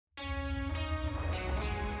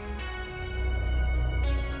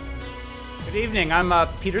Good evening. I'm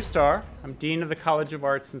Peter Starr. I'm Dean of the College of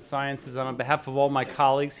Arts and Sciences, and on behalf of all my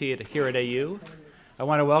colleagues here at AU, I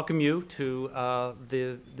want to welcome you to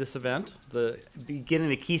this event, the beginning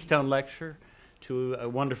the Keystone Lecture to a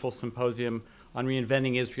wonderful symposium on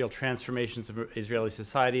reinventing Israel, transformations of Israeli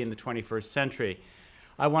society in the 21st century.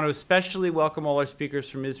 I want to especially welcome all our speakers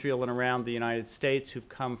from Israel and around the United States who've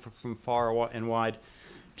come from far and wide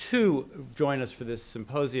to join us for this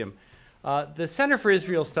symposium. The Center for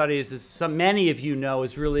Israel Studies, as many of you know,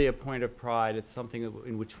 is really a point of pride. It's something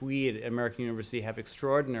in which we at American University have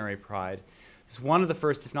extraordinary pride. It's one of the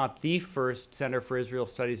first, if not the first, Center for Israel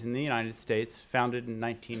Studies in the United States, founded in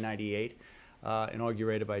 1998,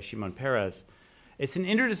 inaugurated by Shimon Peres. It's an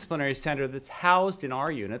interdisciplinary center that's housed in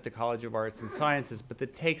our unit, the College of Arts and Sciences, but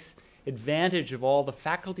that takes advantage of all the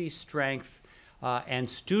faculty strength and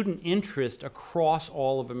student interest across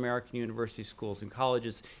all of American university schools and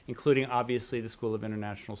colleges, including obviously the School of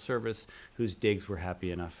International Service, whose digs we're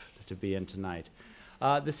happy enough to be in tonight.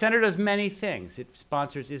 The center does many things. It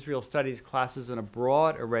sponsors Israel Studies classes in a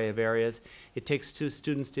broad array of areas. It takes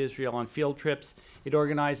students to Israel on field trips. It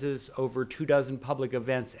organizes over 24 public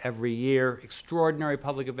events every year, extraordinary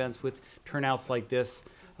public events with turnouts like this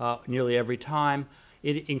nearly every time.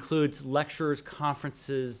 It includes lectures,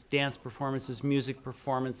 conferences, dance performances, music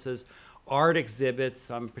performances, art exhibits.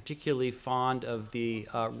 I'm particularly fond of the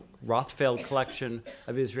Rothfeld collection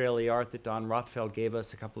of Israeli art that Don Rothfeld gave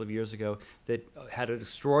us a couple of years ago that had an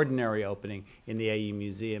extraordinary opening in the AE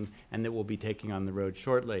Museum and that we'll be taking on the road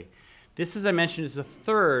shortly. This, as I mentioned, is the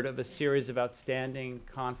third of a series of outstanding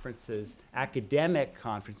conferences, academic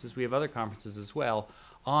conferences, we have other conferences as well,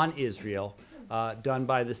 on Israel done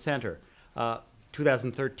by the center.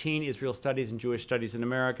 2013, Israel Studies and Jewish Studies in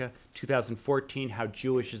America. 2014, How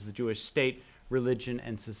Jewish is the Jewish State, Religion,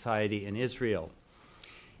 and Society in Israel.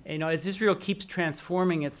 And, you know, as Israel keeps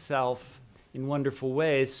transforming itself in wonderful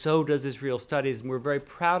ways, so does Israel Studies, and we're very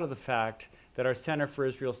proud of the fact that our Center for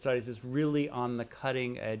Israel Studies is really on the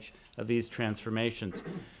cutting edge of these transformations.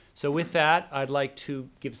 So with that, I'd like to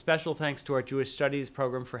give special thanks to our Jewish Studies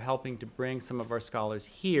program for helping to bring some of our scholars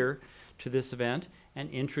here to this event and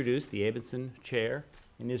introduce the Abendson Chair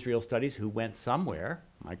in Israel Studies, who went somewhere,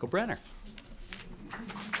 Michael Brenner.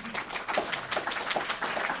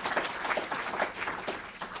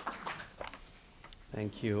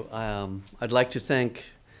 Thank you. I'd like to thank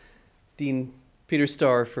Dean Peter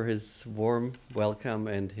Starr for his warm welcome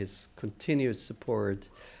and his continuous support.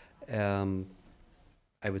 I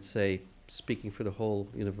would say, speaking for the whole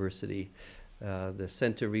university, the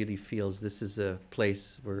center really feels this is a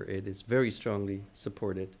place where it is very strongly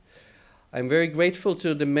supported. I'm very grateful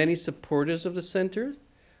to the many supporters of the center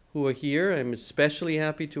who are here. I'm especially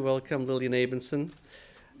happy to welcome Lillian Abendson.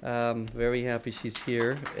 Very happy she's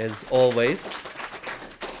here, as always.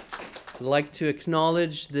 I'd like to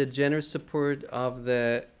acknowledge the generous support of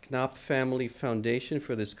the Knapp Family Foundation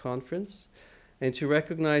for this conference, and to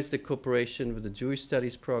recognize the cooperation with the Jewish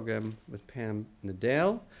Studies program with Pam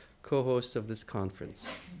Nadell, co-host of this conference.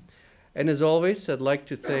 And as always, I'd like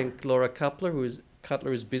to thank Laura Cutler,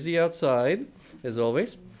 Cutler is busy outside, as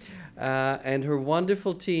always, and her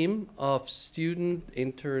wonderful team of student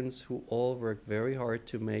interns who all work very hard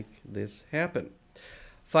to make this happen.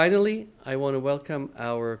 Finally, I want to welcome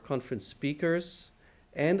our conference speakers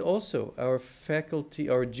and also our faculty,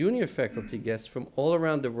 our junior faculty guests from all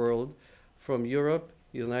around the world, from Europe,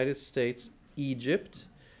 United States, Egypt,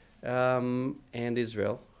 and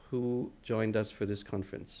Israel, who joined us for this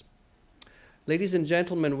conference. Ladies and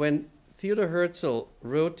gentlemen, when Theodor Herzl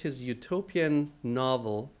wrote his utopian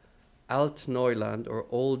novel, Alt Neuland, or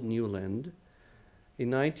Old Newland,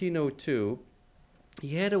 in 1902,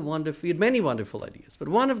 he had many wonderful ideas, but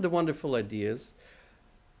one of the wonderful ideas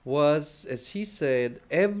was, as he said,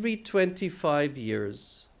 every 25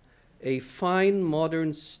 years, a fine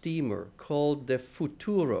modern steamer called the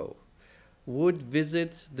Futuro would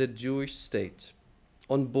visit the Jewish state.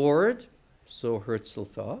 On board, so Herzl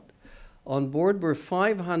thought, on board were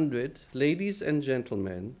 500 ladies and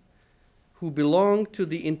gentlemen who belonged to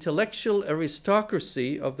the intellectual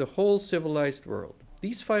aristocracy of the whole civilized world.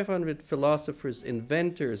 These 500 philosophers,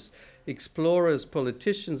 inventors, explorers,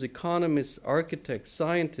 politicians, economists, architects,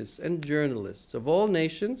 scientists, and journalists of all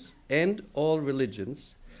nations and all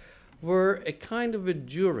religions were a kind of a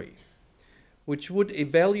jury which would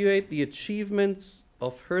evaluate the achievements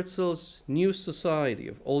of Herzl's new society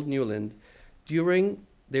of Old Newland during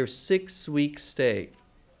their 6-week stay.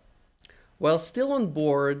 While still on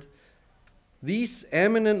board, these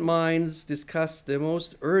eminent minds discussed the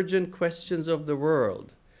most urgent questions of the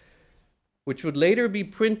world, which would later be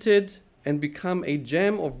printed and become a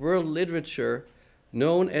gem of world literature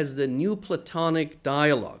known as the New Platonic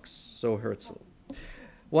Dialogues, so Herzl.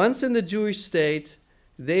 Once in the Jewish state,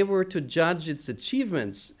 they were to judge its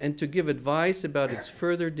achievements and to give advice about its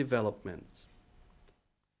further development.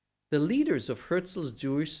 The leaders of Herzl's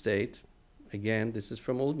Jewish state, again, this is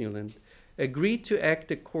from Old Newland, agreed to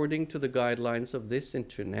act according to the guidelines of this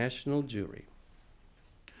international jury.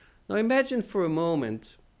 Now imagine for a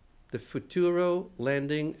moment the Futuro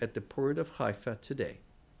landing at the port of Haifa today.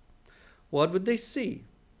 What would they see?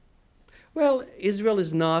 Well, Israel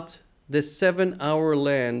is not the 7-hour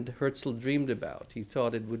land Herzl dreamed about. He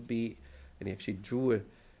thought it would be, and he actually drew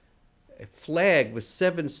a flag with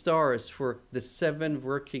 7 stars for the 7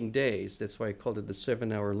 working days. That's why I called it the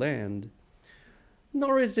 7-hour land.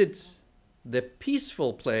 Nor is it the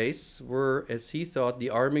peaceful place where, as he thought, the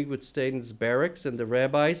army would stay in its barracks and the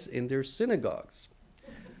rabbis in their synagogues.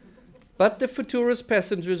 But the Futuro's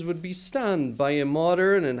passengers would be stunned by a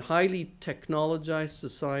modern and highly technologized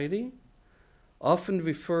society, often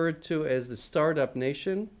referred to as the startup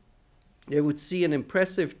nation. They would see an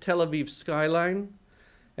impressive Tel Aviv skyline,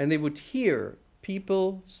 and they would hear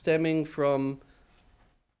people stemming from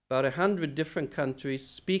about 100 different countries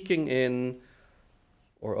speaking in,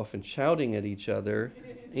 or often shouting at each other,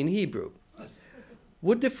 in Hebrew.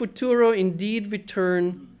 Would the Futuro indeed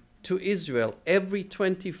return to Israel every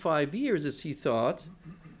 25 years, as he thought?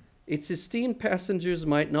 Its esteemed passengers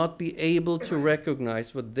might not be able to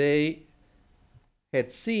recognize what they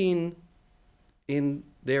had seen during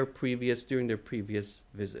their previous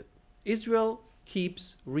visit. Israel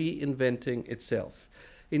keeps reinventing itself.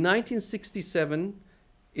 In 1967,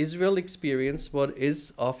 Israel experienced what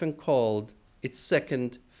is often called its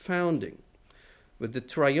second founding. With the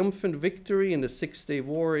triumphant victory in the Six-Day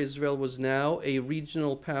War, Israel was now a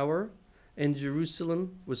regional power, and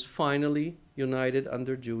Jerusalem was finally united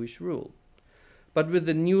under Jewish rule. But with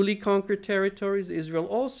the newly conquered territories, Israel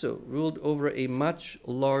also ruled over a much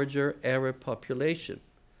larger Arab population.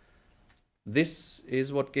 This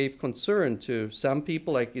is what gave concern to some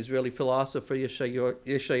people, like Israeli philosopher Yeshayahu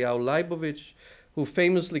Leibovich, who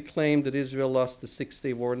famously claimed that Israel lost the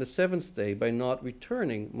Six-Day War on the 7th day by not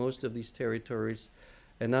returning most of these territories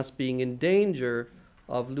and thus being in danger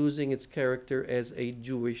of losing its character as a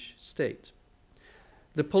Jewish state.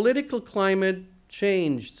 The political climate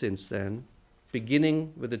changed since then,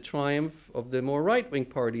 beginning with the triumph of the more right-wing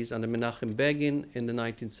parties under Menachem Begin in the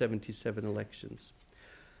 1977 elections.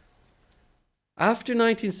 After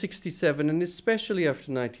 1967, and especially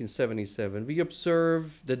after 1977, we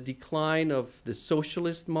observe the decline of the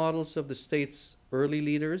socialist models of the state's early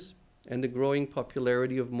leaders and the growing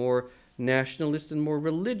popularity of more nationalist and more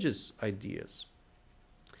religious ideas.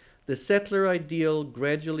 The settler ideal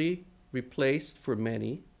gradually replaced, for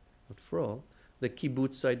many, not for all, the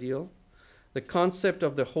kibbutz ideal. The concept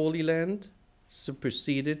of the Holy Land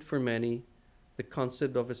superseded, for many, the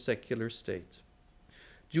concept of a secular state.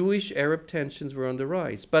 Jewish-Arab tensions were on the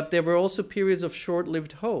rise, but there were also periods of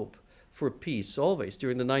short-lived hope for peace, always.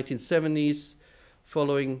 During the 1970s,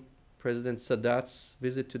 following President Sadat's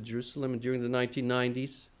visit to Jerusalem, and during the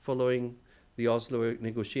 1990s, following the Oslo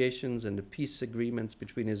negotiations and the peace agreements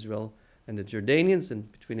between Israel and the Jordanians and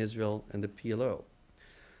between Israel and the PLO.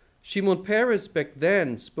 Shimon Peres back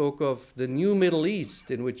then spoke of the new Middle East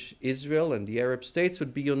in which Israel and the Arab states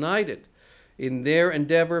would be united in their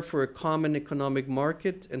endeavor for a common economic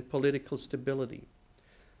market and political stability.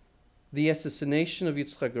 The assassination of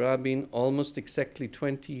Yitzhak Rabin almost exactly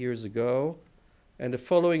 20 years ago and the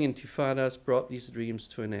following intifadas brought these dreams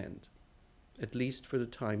to an end, at least for the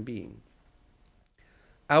time being.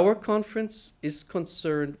 Our conference is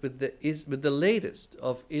concerned with the latest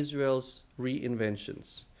of Israel's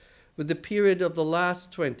reinventions, with the period of the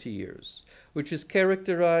last 20 years, which is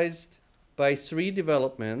characterized by 3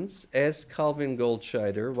 developments, as Calvin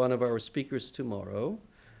Goldscheider, one of our speakers tomorrow,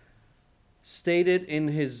 stated in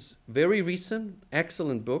his very recent,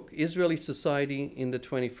 excellent book, Israeli Society in the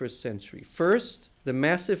 21st Century. First, the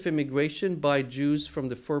massive immigration by Jews from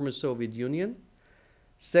the former Soviet Union.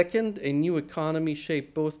 Second, a new economy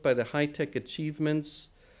shaped both by the high-tech achievements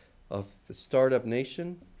of the startup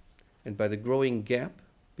nation and by the growing gap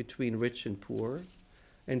between rich and poor.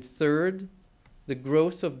 And third, the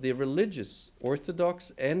growth of the religious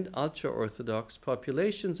Orthodox and ultra-Orthodox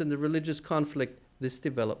populations and the religious conflict this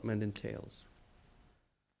development entails.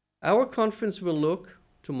 Our conference will look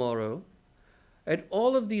tomorrow at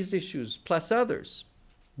all of these issues, plus others,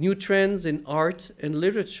 new trends in art and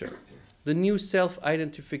literature, the new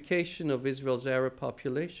self-identification of Israel's Arab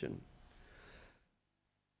population,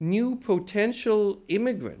 new potential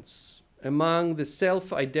immigrants among the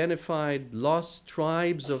self-identified lost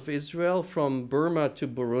tribes of Israel from Burma to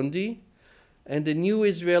Burundi, and the new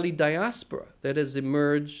Israeli diaspora that has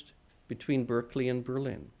emerged between Berkeley and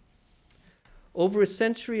Berlin. Over a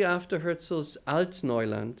century after Herzl's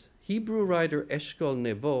Altneuland, Hebrew writer Eshkol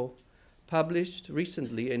Nevo published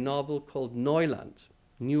recently a novel called Neuland,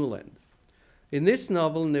 Newland. In this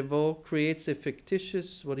novel, Nevo creates a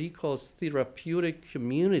fictitious, what he calls therapeutic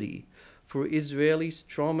community for Israelis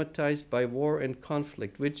traumatized by war and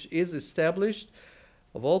conflict, which is established,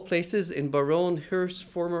 of all places, in Baron Hirsch's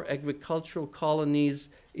former agricultural colonies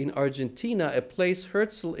in Argentina, a place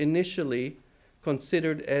Herzl initially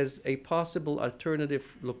considered as a possible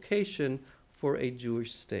alternative location for a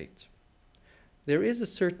Jewish state. There is a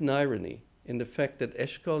certain irony in the fact that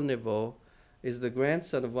Eshkol Nevo is the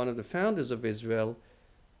grandson of one of the founders of Israel,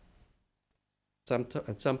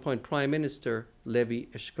 at some point Prime Minister Levi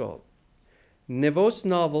Eshkol. Nevo's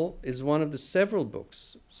novel is one of the several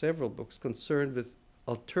books concerned with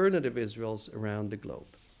alternative Israels around the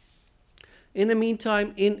globe. In the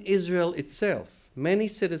meantime, in Israel itself, many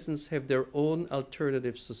citizens have their own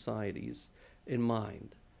alternative societies in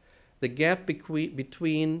mind. The gap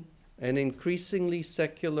between an increasingly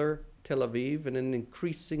secular Tel Aviv and an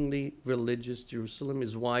increasingly religious Jerusalem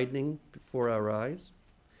is widening before our eyes.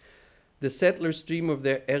 The settlers dream of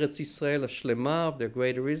their Eretz Yisrael Shlema, of their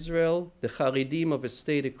greater Israel, the Haridim of a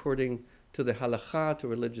state according to the halakha, to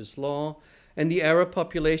religious law, and the Arab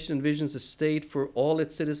population envisions a state for all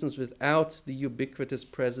its citizens without the ubiquitous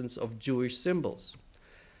presence of Jewish symbols.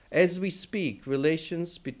 As we speak,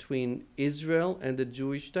 relations between Israel and the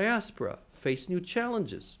Jewish diaspora face new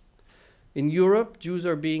challenges. In Europe, Jews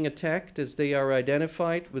are being attacked as they are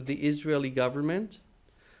identified with the Israeli government.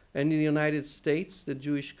 And in the United States, the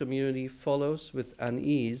Jewish community follows with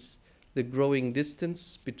unease the growing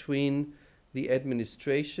distance between the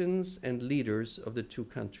administrations and leaders of the two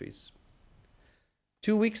countries.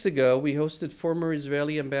 2 weeks ago, we hosted former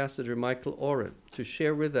Israeli Ambassador Michael Oren to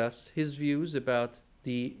share with us his views about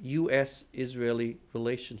the U.S.-Israeli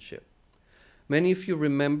relationship. Many of you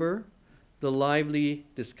remember the lively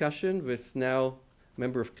discussion with now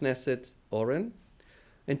member of Knesset Oren.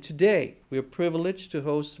 And today, we are privileged to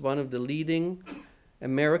host one of the leading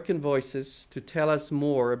American voices to tell us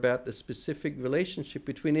more about the specific relationship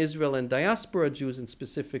between Israel and diaspora Jews, and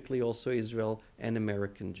specifically also Israel and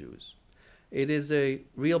American Jews. It is a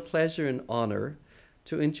real pleasure and honor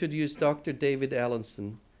to introduce Dr. David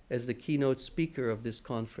Allenson as the keynote speaker of this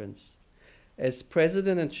conference. As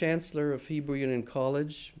president and chancellor of Hebrew Union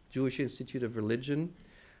College, Jewish Institute of Religion,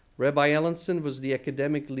 Rabbi Allenson was the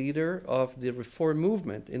academic leader of the Reform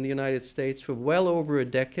movement in the United States for well over a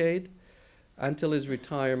decade until his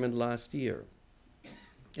retirement last year.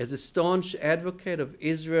 As a staunch advocate of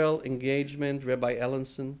Israel engagement, Rabbi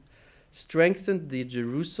Allenson strengthened the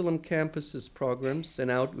Jerusalem campus's programs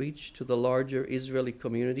and outreach to the larger Israeli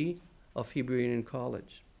community of Hebrew Union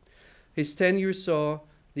College. His tenure saw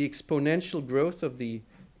the exponential growth of the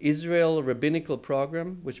Israel Rabbinical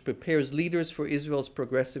Program, which prepares leaders for Israel's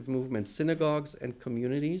progressive movement synagogues and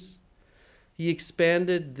communities. He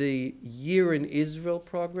expanded the Year in Israel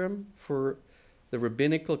program for the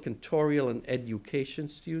rabbinical, cantorial, and education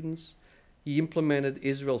students. He implemented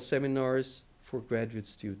Israel seminars for graduate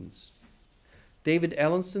students. David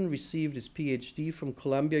Allenson received his PhD from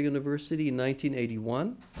Columbia University in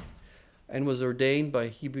 1981 and was ordained by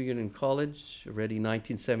Hebrew Union College already in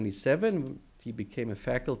 1977. He became a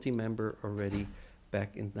faculty member already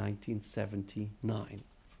back in 1979.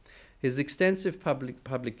 His extensive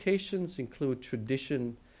publications include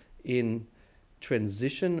Tradition in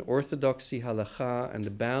Transition, Orthodoxy, Halakha, and the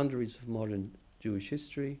Boundaries of Modern Jewish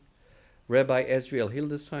History, Rabbi Ezriel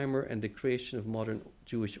Hildesheimer and the Creation of Modern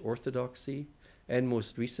Jewish Orthodoxy, and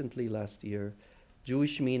most recently last year,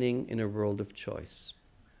 Jewish Meaning in a World of Choice.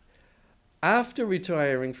 After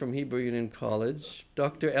retiring from Hebrew Union College,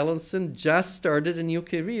 Dr. Allenson just started a new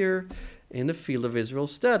career in the field of Israel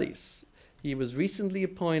Studies. He was recently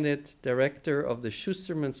appointed director of the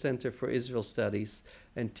Schusterman Center for Israel Studies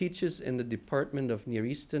and teaches in the Department of Near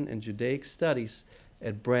Eastern and Judaic Studies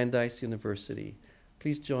at Brandeis University.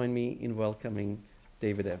 Please join me in welcoming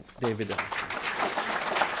David Allenson.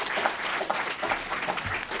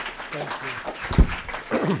 Thank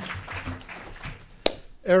you.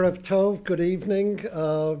 Erev Tov, good evening.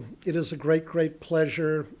 It is a great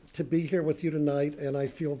pleasure to be here with you tonight, and I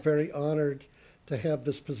feel very honored to have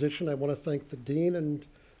this position. I want to thank the Dean and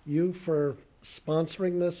you for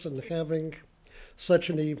sponsoring this and having such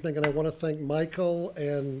an evening, and I want to thank Michael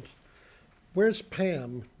and where's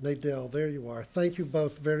Pam Nadell? There you are. Thank you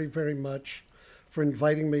both very much for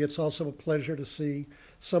inviting me. It's also a pleasure to see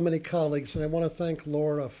so many colleagues, and I want to thank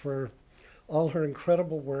Laura for all her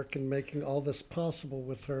incredible work in making all this possible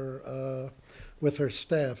with her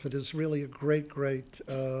staff. It is really a great, great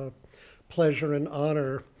pleasure and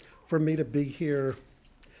honor for me to be here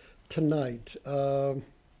tonight.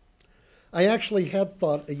 I actually had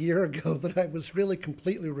thought a year ago that I was really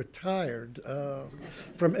completely retired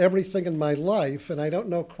from everything in my life, and I don't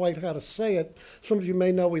know quite how to say it. Some of you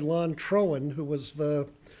may know Ilan Troen, who was the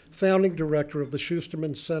founding director of the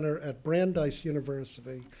Schusterman Center at Brandeis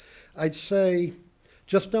University. I'd say,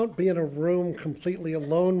 just don't be in a room completely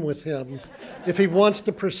alone with him if he wants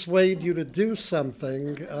to persuade you to do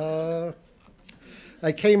something.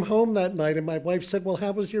 I came home that night and my wife said, well,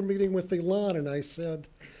 how was your meeting with Ilan? And I said,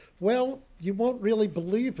 well, you won't really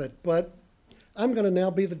believe it, but I'm going to now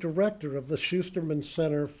be the director of the Schusterman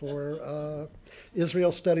Center for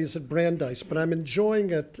Israel Studies at Brandeis, but I'm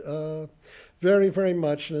enjoying it very, very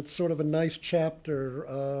much, and it's sort of a nice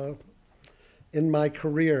chapter in my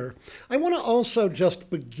career. I want to also just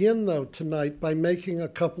begin, though, tonight by making a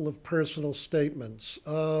couple of personal statements.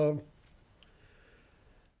 I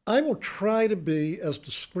will try to be as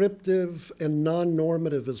descriptive and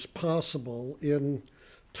non-normative as possible in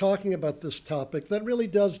talking about this topic that really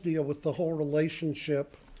does deal with the whole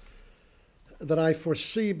relationship that I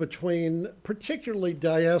foresee between particularly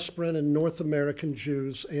diasporan and North American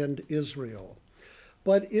Jews and Israel.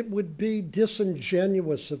 But it would be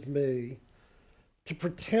disingenuous of me to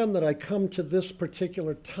pretend that I come to this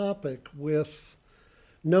particular topic with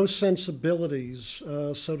no sensibilities,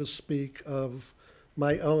 so to speak, of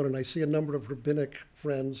my own. And I see a number of rabbinic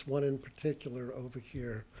friends, one in particular over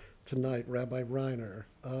here tonight, Rabbi Reiner.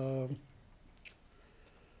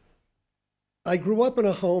 I grew up in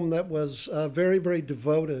a home that was very, very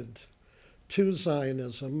devoted to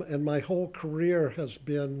Zionism, and my whole career has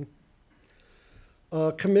been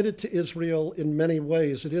committed to Israel in many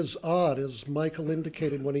ways. It is odd, as Michael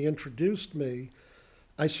indicated when he introduced me,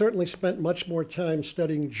 I certainly spent much more time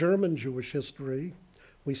studying German Jewish history.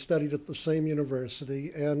 We studied at the same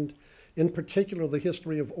university, and in particular the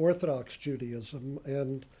history of Orthodox Judaism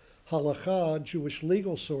and Halakha, Jewish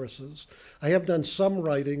legal sources. I have done some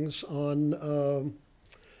writings on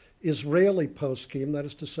Israeli poskim, that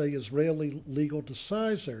is to say Israeli legal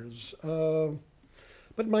decisors.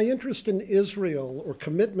 But my interest in Israel, or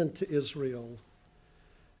commitment to Israel,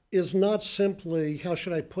 is not simply, how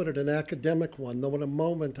should I put it, an academic one, though in a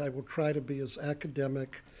moment I will try to be as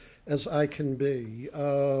academic as I can be.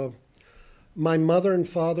 My mother and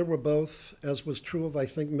father were both, as was true of I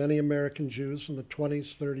think many American Jews in the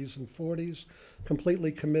 20s, 30s, and 40s,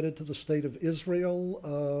 completely committed to the state of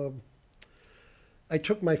Israel. I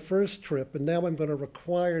took my first trip, and now I'm going to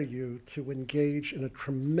require you to engage in a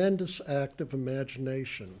tremendous act of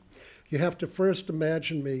imagination. You have to first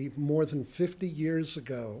imagine me more than 50 years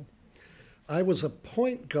ago. I was a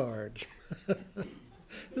point guard.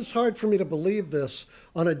 It's hard for me to believe this,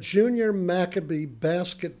 on a junior Maccabee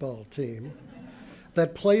basketball team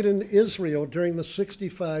that played in Israel during the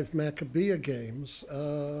 65 Maccabea games.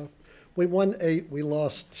 We won 8, we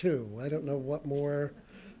lost 2. I don't know what more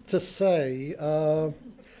to say.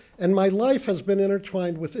 And my life has been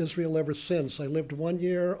intertwined with Israel ever since. I lived 1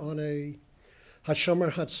 year on a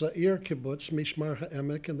Hashomer Hatzair kibbutz, Mishmar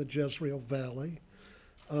HaEmek, in the Jezreel Valley.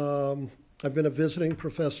 I've been a visiting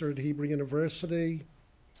professor at Hebrew University,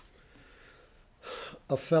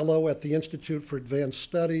 a fellow at the Institute for Advanced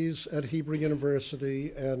Studies at Hebrew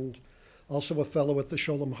University, and also a fellow at the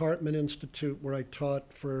Sholem Hartman Institute, where I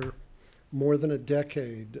taught for more than a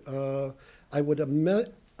decade. I would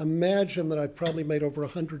imagine that I've probably made over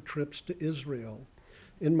 100 trips to Israel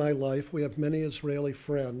in my life. We have many Israeli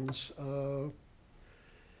friends.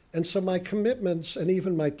 And so my commitments, and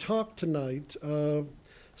even my talk tonight,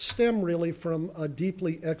 stem really from a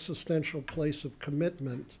deeply existential place of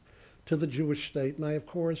commitment to the Jewish state. And I, of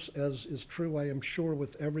course, as is true, I am sure,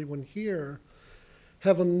 with everyone here,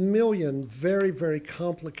 have a million very, very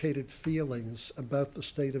complicated feelings about the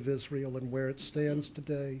state of Israel and where it stands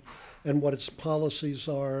today and what its policies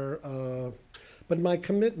are. But my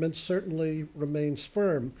commitment certainly remains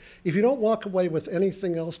firm. If you don't walk away with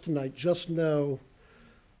anything else tonight, just know,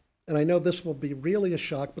 and I know this will be really a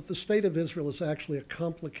shock, but the state of Israel is actually a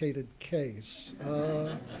complicated case.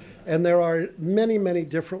 And there are many, many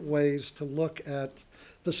different ways to look at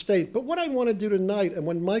the state. But what I want to do tonight, and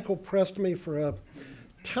when Michael pressed me for a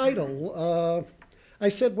title, I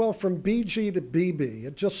said, well, from BG to Bibi.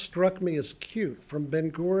 It just struck me as cute, from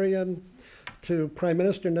Ben-Gurion to Prime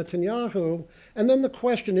Minister Netanyahu. And then the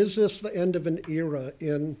question, is this the end of an era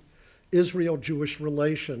in Israel-Jewish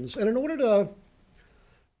relations? And in order to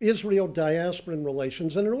Israel-diasporan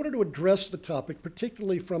relations, and in order to address the topic,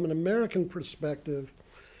 particularly from an American perspective,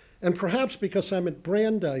 And perhaps because I'm at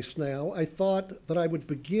Brandeis now, I thought that I would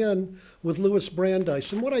begin with Louis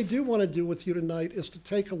Brandeis. And what I do want to do with you tonight is to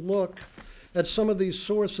take a look at some of these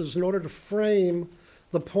sources in order to frame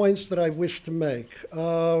the points that I wish to make.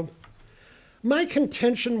 My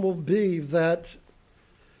contention will be that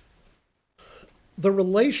the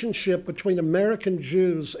relationship between American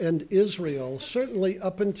Jews and Israel, certainly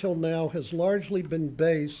up until now, has largely been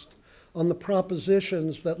based on the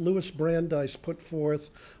propositions that Louis Brandeis put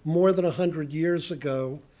forth more than 100 years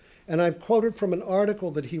ago. And I've quoted from an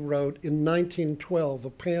article that he wrote in 1912, a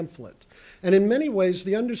pamphlet. And in many ways,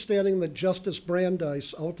 the understanding that Justice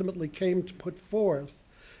Brandeis ultimately came to put forth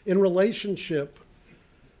in relationship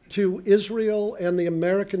to Israel and the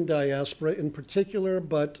American diaspora in particular,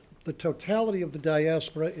 but the totality of the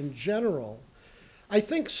diaspora in general, I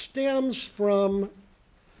think stems from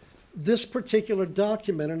this particular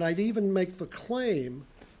document. And I'd even make the claim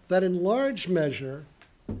that in large measure,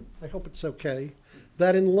 I hope it's okay,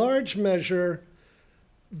 that in large measure,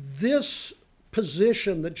 this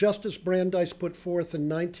position that Justice Brandeis put forth in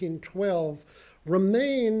 1912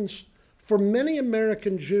 remains, for many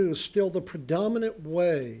American Jews, still the predominant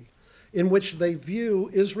way in which they view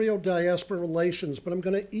Israel-diaspora relations. But I'm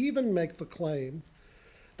going to even make the claim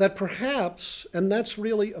that perhaps, and that's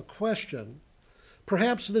really a question,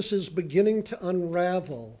 perhaps this is beginning to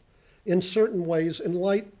unravel in certain ways in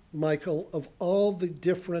light, Michael, of all the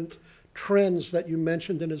different trends that you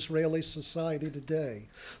mentioned in Israeli society today.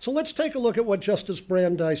 So let's take a look at what Justice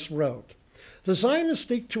Brandeis wrote. The Zionists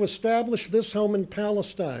seek to establish this home in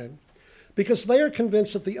Palestine because they are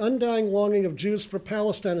convinced that the undying longing of Jews for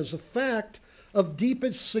Palestine is a fact of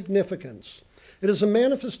deepest significance. It is a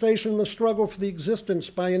manifestation of the struggle for the existence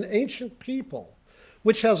by an ancient people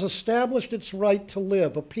which has established its right to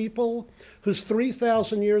live, a people whose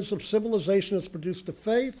 3,000 years of civilization has produced a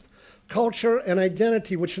faith, culture, and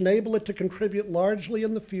identity which enable it to contribute largely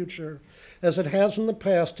in the future, as it has in the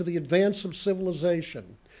past, to the advance of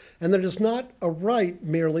civilization. And that it is not a right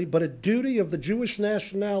merely, but a duty of the Jewish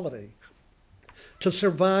nationality to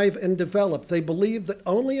survive and develop. They believe that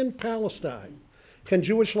only in Palestine can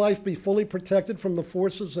Jewish life be fully protected from the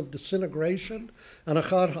forces of disintegration, an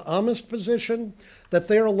Achad Ha'amist position, that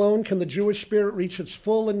there alone can the Jewish spirit reach its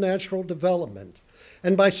full and natural development.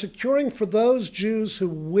 And by securing for those Jews who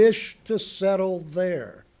wish to settle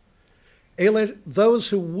there, those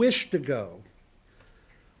who wish to go,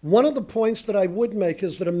 one of the points that I would make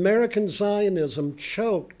is that American Zionism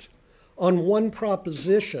choked on one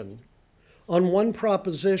proposition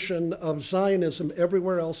of Zionism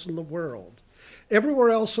everywhere else in the world. Everywhere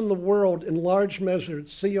else in the world, in large measure,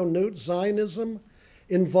 Zionut, Zionism,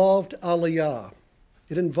 involved Aliyah.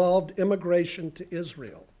 It involved immigration to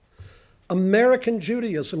Israel. American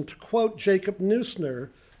Judaism, to quote Jacob Neusner,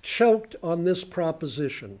 choked on this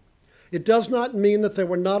proposition. It does not mean that there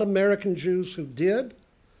were not American Jews who did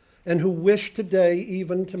and who wish today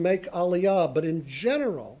even to make Aliyah, but in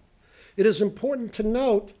general, it is important to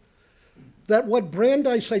note that what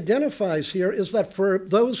Brandeis identifies here is that for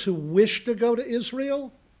those who wish to go to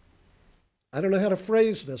Israel, I don't know how to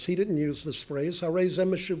phrase this. He didn't use this phrase, harei zeh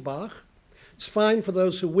meshubach. It's fine for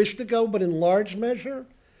those who wish to go, but in large measure,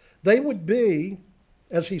 they would be,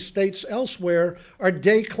 as he states elsewhere, our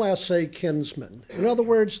déclassé kinsmen. In other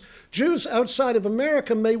words, Jews outside of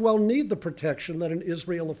America may well need the protection that an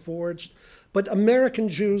Israel affords, but American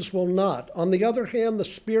Jews will not. On the other hand, the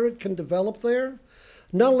spirit can develop there.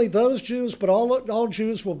 Not only those Jews, but all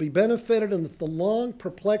Jews will be benefited, and that the long,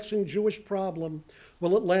 perplexing Jewish problem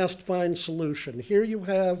will at last find solution. Here you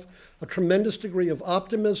have a tremendous degree of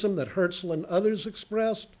optimism that Herzl and others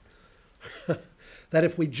expressed, that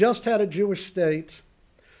if we just had a Jewish state,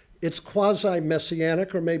 it's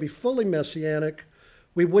quasi-messianic or maybe fully messianic,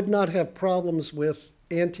 we would not have problems with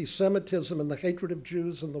anti-Semitism and the hatred of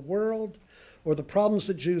Jews in the world, or the problems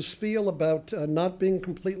that Jews feel about not being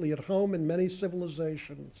completely at home in many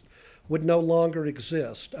civilizations would no longer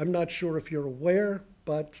exist. I'm not sure if you're aware,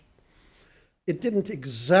 but it didn't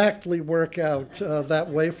exactly work out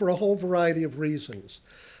that way for a whole variety of reasons.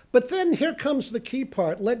 But then here comes the key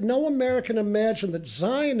part. Let no American imagine that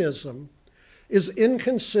Zionism is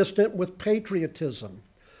inconsistent with patriotism.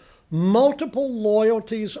 Multiple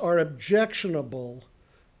loyalties are objectionable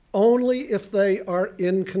only if they are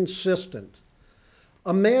inconsistent.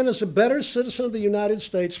 A man is a better citizen of the United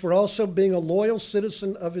States for also being a loyal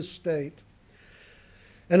citizen of his state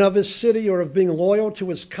and of his city, or of being loyal to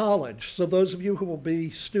his college. So those of you who will be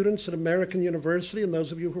students at American University and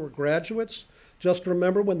those of you who are graduates, just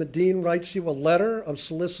remember when the dean writes you a letter of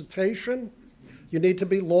solicitation, you need to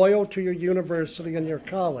be loyal to your university and your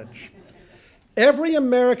college. Every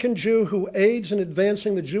American Jew who aids in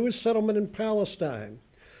advancing the Jewish settlement in Palestine,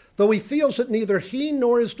 though he feels that neither he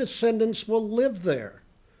nor his descendants will live there.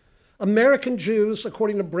 American Jews,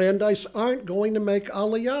 according to Brandeis, aren't going to make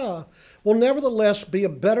Aliyah, will nevertheless be a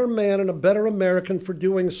better man and a better American for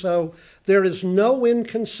doing so. There is no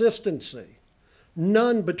inconsistency,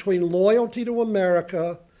 none, between loyalty to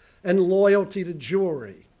America and loyalty to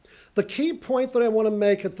Jewry. The key point that I want to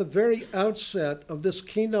make at the very outset of this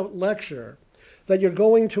keynote lecture that you're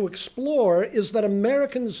going to explore is that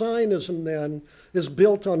American Zionism then is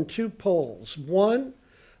built on two poles. One,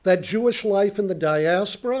 that Jewish life in the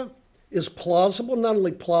diaspora is plausible, not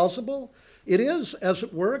only plausible, it is, as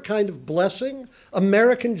it were, a kind of blessing.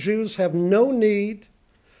 American Jews have no need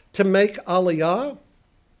to make Aliyah,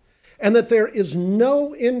 and that there is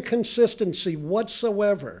no inconsistency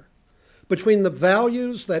whatsoever between the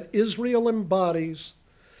values that Israel embodies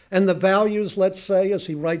and the values, let's say, as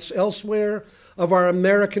he writes elsewhere, of our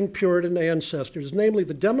American Puritan ancestors, namely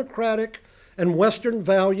the democratic and Western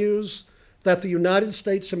values that the United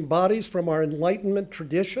States embodies from our Enlightenment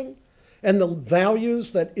tradition, and the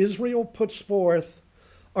values that Israel puts forth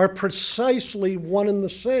are precisely one and the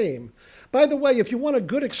same. By the way, if you want a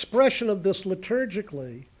good expression of this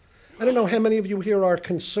liturgically, I don't know how many of you here are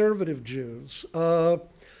conservative Jews,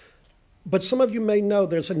 but some of you may know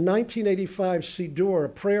there's a 1985 Siddur, a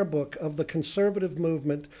prayer book of the conservative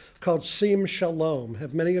movement called Sim Shalom.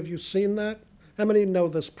 Have many of you seen that? How many know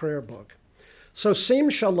this prayer book? So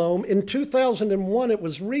Sim Shalom, in 2001 it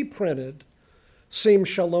was reprinted, Sim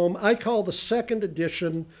Shalom. I call the second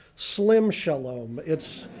edition Slim Shalom.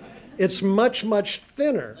 It's much, much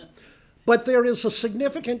thinner. But there is a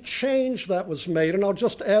significant change that was made, and I'll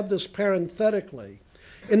just add this parenthetically.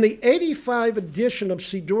 In the 85 edition of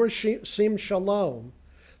Siddur Sim Shalom,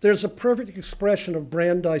 there's a perfect expression of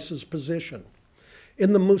Brandeis's position.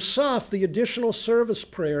 In the Musaf, the additional service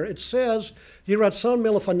prayer, it says, Yiratzon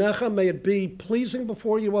melefanecha, may it be pleasing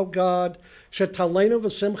before you, O God, shetalenu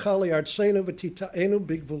v'simcha li'artzenu v'tita'enu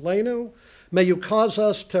bigvulenu, may you cause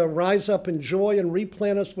us to rise up in joy and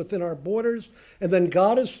replant us within our borders. And then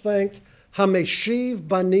God is thanked, hameshiv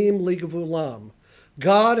banim ligvulam.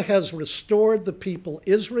 God has restored the people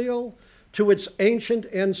Israel to its ancient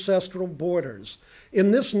ancestral borders. In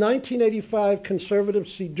this 1985 conservative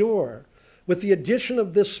Siddur, with the addition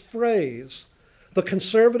of this phrase, the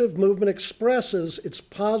conservative movement expresses its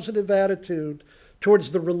positive attitude towards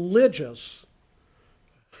the religious,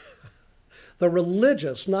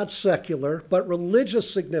 not secular, but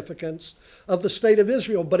religious significance of the state of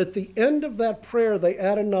Israel. But at the end of that prayer, they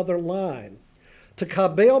add another line.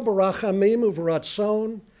 Tekabel barachamim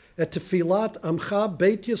uvratzon et tefilat amcha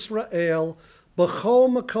beit Yisrael b'chol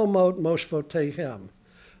makomot moshvotehem.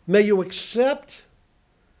 May you accept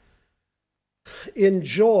in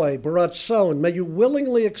joy, baratzon, may you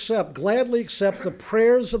willingly accept, gladly accept the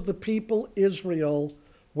prayers of the people Israel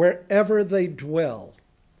wherever they dwell.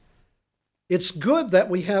 It's good that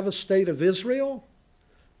we have a state of Israel,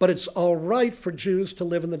 but it's all right for Jews to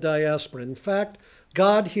live in the diaspora. In fact,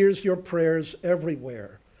 God hears your prayers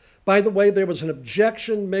everywhere. By the way, there was an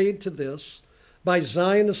objection made to this by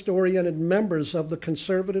Zionist-oriented members of the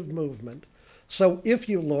conservative movement. So if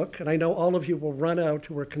you look, and I know all of you will run out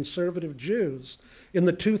who are conservative Jews, in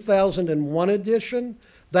the 2001 edition,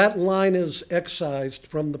 that line is excised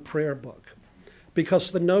from the prayer book,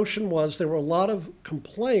 because the notion was there were a lot of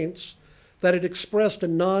complaints that it expressed a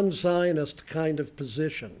non-Zionist kind of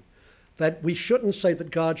position, that we shouldn't say that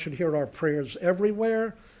God should hear our prayers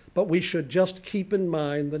everywhere, but we should just keep in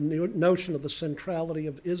mind the notion of the centrality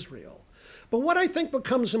of Israel. But what I think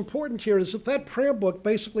becomes important here is that that prayer book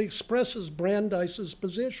basically expresses Brandeis's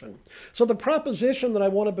position. So the proposition that I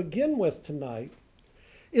want to begin with tonight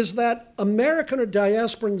is that American or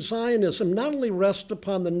diasporan Zionism not only rests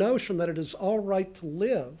upon the notion that it is all right to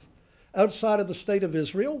live outside of the state of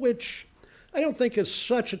Israel, which I don't think is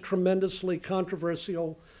such a tremendously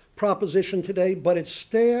controversial proposition today, but it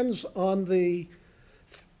stands on the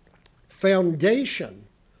foundation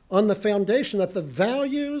that the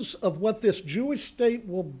values of what this Jewish state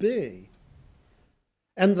will be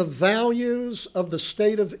and the values of the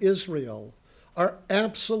state of Israel are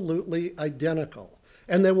absolutely identical.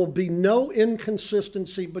 And there will be no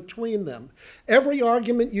inconsistency between them. Every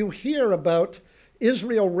argument you hear about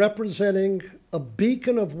Israel representing a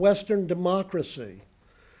beacon of Western democracy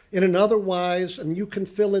in an otherwise, and you can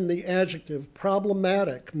fill in the adjective,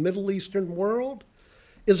 problematic Middle Eastern world,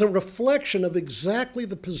 is a reflection of exactly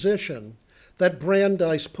the position that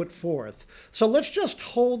Brandeis put forth. So let's just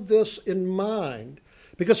hold this in mind,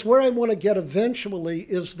 because where I want to get eventually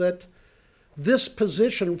is that this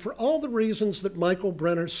position, for all the reasons that Michael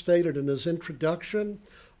Brenner stated in his introduction,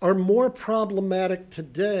 are more problematic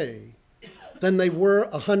today than they were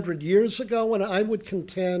 100 years ago, and I would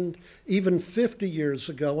contend even 50 years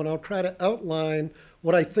ago, and I'll try to outline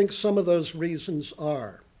what I think some of those reasons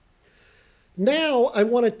are. Now I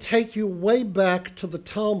want to take you way back to the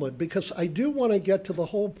Talmud, because I do want to get to the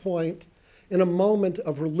whole point in a moment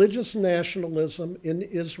of religious nationalism in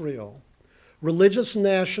Israel. Religious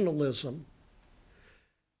nationalism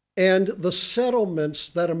and the settlements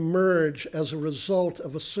that emerge as a result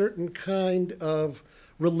of a certain kind of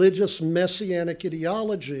religious messianic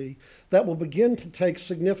ideology that will begin to take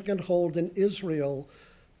significant hold in Israel,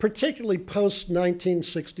 particularly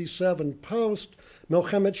post-1967,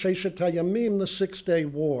 post-Milchemet Sheshet HaYamim, the Six-Day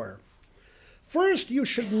War. First, you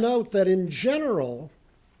should note that in general,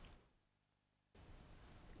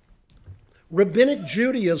 Rabbinic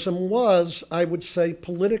Judaism was, I would say,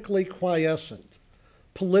 politically quiescent.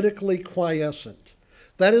 Politically quiescent.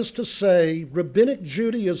 That is to say, Rabbinic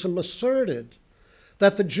Judaism asserted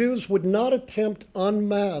that the Jews would not attempt en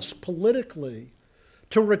masse politically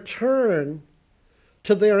to return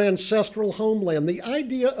to their ancestral homeland. The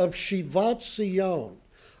idea of Shivat Zion,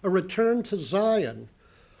 a return to Zion,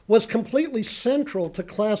 was completely central to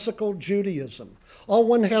classical Judaism. All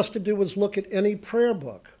one has to do is look at any prayer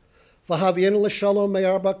book. V'havienu l'shalom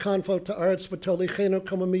me'arba kanfot ha'aretz v'tolichenu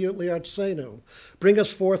komamiyut li'artzenu. Bring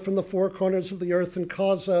us forth from the four corners of the earth and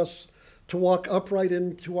cause us to walk upright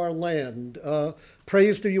into our land.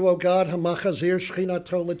 Praise to you, O God, hamachazir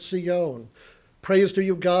shchinato l'tzion. Praise to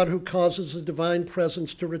you, God, who causes the divine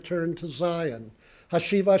presence to return to Zion.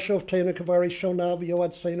 Hashiva shoftenu kavari shona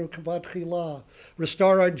v'yoatzenu kavat chila.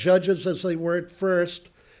 Restore our judges as they were at first,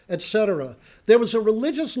 etc. There was a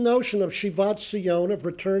religious notion of Shivat Zion, of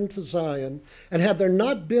return to Zion, and had there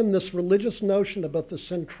not been this religious notion about the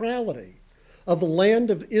centrality of the land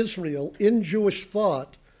of Israel in Jewish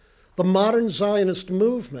thought, the modern Zionist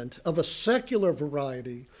movement of a secular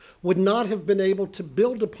variety would not have been able to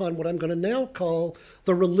build upon what I'm going to now call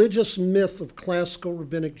the religious myth of classical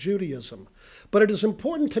rabbinic Judaism. But it is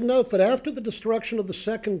important to note that after the destruction of the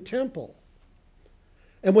Second Temple,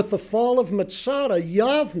 and with the fall of Masada,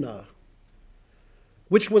 Yavna,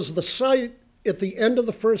 which was the site at the end of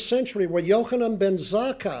the first century where Yochanan ben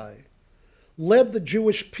Zakkai led the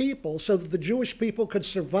Jewish people so that the Jewish people could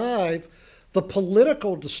survive the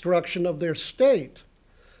political destruction of their state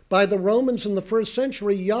by the Romans in the first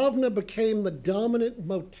century, Yavna became the dominant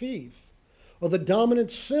motif or the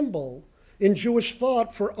dominant symbol in Jewish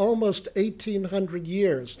thought for almost 1,800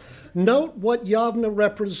 years. Note what Yavna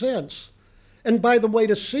represents. And by the way,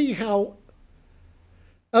 to see how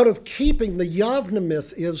out of keeping the Yavna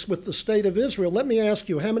myth is with the state of Israel, let me ask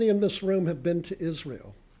you, how many in this room have been to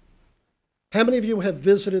Israel? How many of you have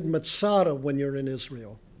visited Masada when you're in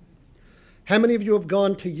Israel? How many of you have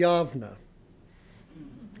gone to Yavna?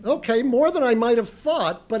 Okay, more than I might have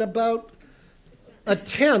thought, but about a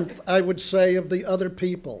tenth, I would say, of the other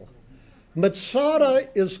people. Masada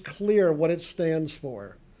is clear what it stands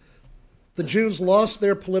for. The Jews lost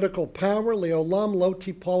their political power. Leolam lo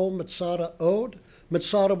tipol Masada od.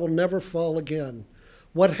 Masada will never fall again.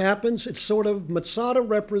 What happens? It's sort of, Masada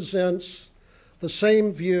represents the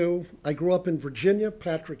same view. I grew up in Virginia,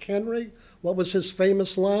 Patrick Henry. What was his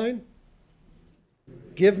famous line?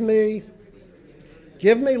 Give me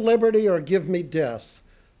liberty or give me death.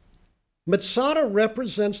 Masada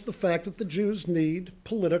represents the fact that the Jews need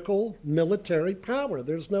political, military power.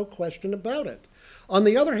 There's no question about it. On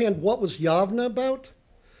the other hand, what was Yavna about?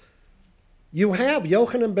 You have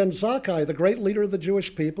Yochanan ben Zakkai, the great leader of the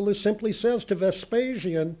Jewish people, who simply says to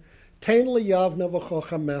Vespasian, Tain li Yavna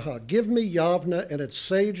v'chochameha. Give me Yavna and its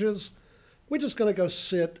sages. We're just going to go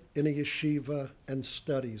sit in a yeshiva and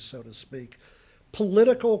study, so to speak.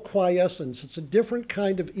 Political quiescence. It's a different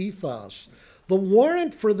kind of ethos. The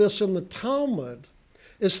warrant for this in the Talmud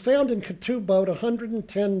is found in Ketubot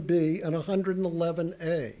 110b and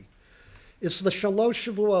 111a. It's the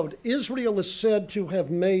Shalosh Shavuot. Israel is said to have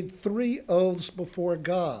made 3 oaths before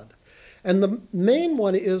God. And the main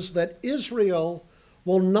one is that Israel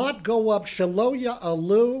will not go up Shelo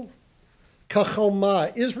Ya'alu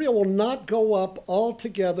Kachoma. Israel will not go up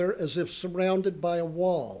altogether as if surrounded by a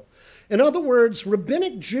wall. In other words,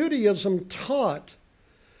 Rabbinic Judaism taught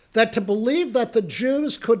that to believe that the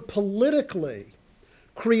Jews could politically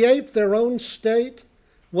create their own state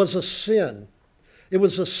was a sin. It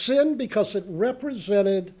was a sin because it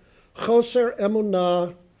represented choser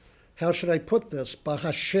emunah, how should I put this,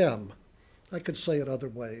 bahashem. I could say it other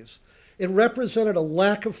ways. It represented a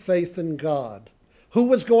lack of faith in God. Who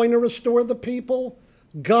was going to restore the people?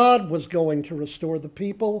 God was going to restore the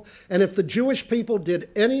people, and if the Jewish people did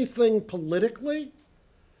anything politically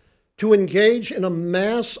to engage in a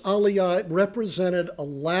mass aliyah, it represented a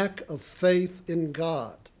lack of faith in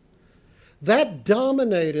God. That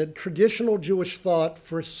dominated traditional Jewish thought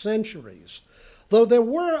for centuries, though there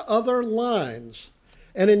were other lines.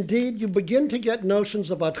 And indeed, you begin to get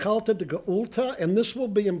notions of Atchalta de Geulta, and this will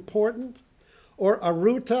be important, or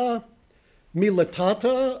Aruta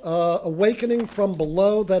Milatata, awakening from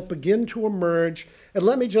below, that begin to emerge. And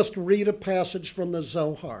let me just read a passage from the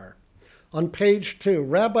Zohar. On page 2,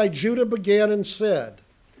 Rabbi Judah began and said,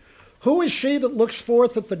 "Who is she that looks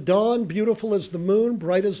forth at the dawn, beautiful as the moon,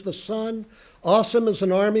 bright as the sun, awesome as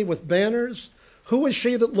an army with banners? Who is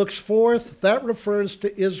she that looks forth?" That refers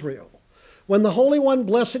to Israel. "When the Holy One,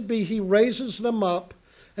 blessed be he, raises them up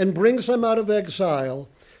and brings them out of exile,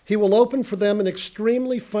 he will open for them an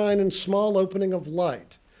extremely fine and small opening of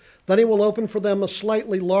light. Then he will open for them a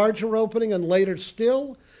slightly larger opening, and later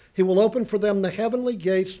still, he will open for them the heavenly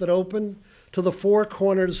gates that open to the four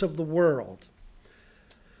corners of the world."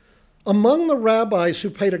 Among the rabbis who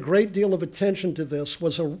paid a great deal of attention to this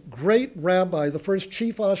was a great rabbi, the first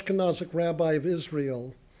chief Ashkenazic rabbi of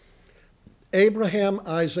Israel, Abraham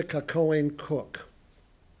Isaac HaKohen Kook.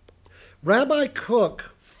 Rabbi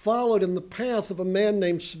Kook followed in the path of a man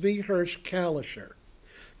named Tzvi Hirsch Kalischer.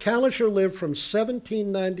 Kalischer lived from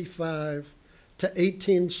 1795 to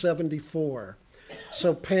 1874.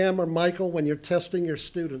 So Pam or Michael, when you're testing your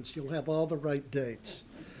students, you'll have all the right dates.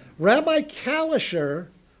 Rabbi Kalischer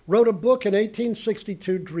wrote a book in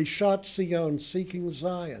 1862, Drishat Zion, Seeking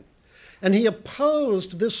Zion. And he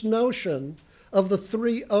opposed this notion of the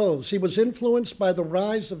three oaths. He was influenced by the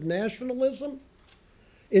rise of nationalism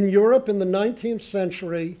in Europe in the 19th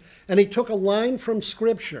century, and he took a line from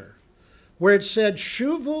Scripture where it said,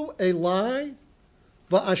 "Shuvu elai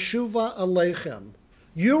va'ashuva aleichem."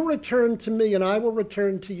 You return to me and I will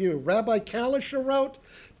return to you. Rabbi Kalischer wrote,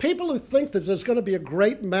 people who think that there's going to be a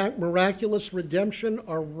great miraculous redemption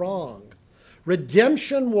are wrong.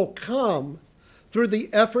 Redemption will come through the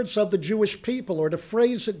efforts of the Jewish people, or to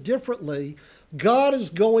phrase it differently, God is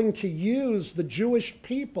going to use the Jewish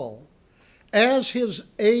people as his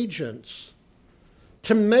agents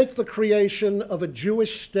to make the creation of a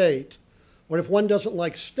Jewish state, or if one doesn't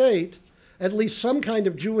like state, at least some kind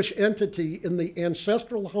of Jewish entity in the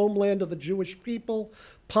ancestral homeland of the Jewish people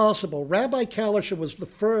possible. Rabbi Kalischer was the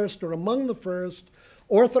first, or among the first,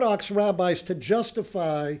 Orthodox rabbis to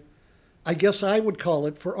justify, I guess I would call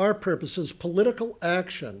it, for our purposes, political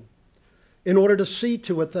action in order to see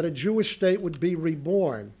to it that a Jewish state would be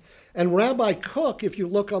reborn. And Rabbi Kook, if you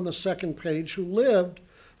look on the second page, who lived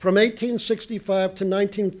from 1865 to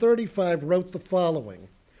 1935, wrote the following.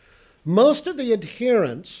 Most of the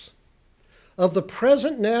adherents of the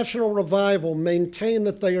present national revival maintain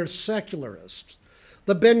that they are secularists.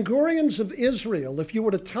 The Ben-Gurions of Israel, if you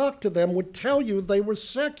were to talk to them, would tell you they were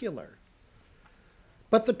secular.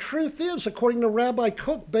 But the truth is, according to Rabbi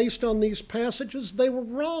Kook, based on these passages, they were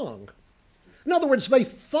wrong. In other words, they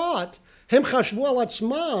thought, Hem chashvu al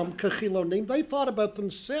atzmam kechilonim, they thought about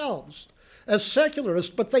themselves as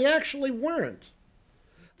secularists, but they actually weren't.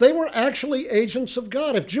 They were actually agents of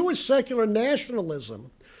God. If Jewish secular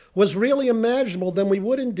nationalism was really imaginable, then we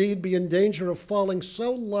would indeed be in danger of falling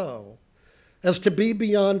so low as to be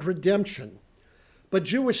beyond redemption. But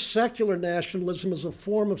Jewish secular nationalism is a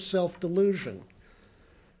form of self-delusion.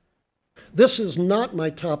 This is not my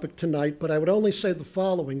topic tonight, but I would only say the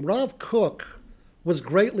following. Rav Kook was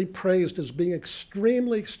greatly praised as being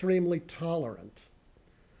extremely, extremely tolerant.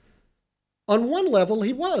 On one level,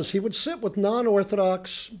 he was. He would sit with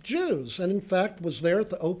non-Orthodox Jews, and in fact was there at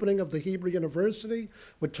the opening of the Hebrew University,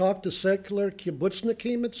 would talk to secular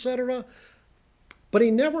kibbutznikim, etc. But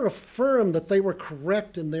he never affirmed that they were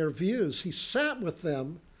correct in their views. He sat with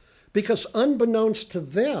them because unbeknownst to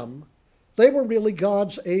them, they were really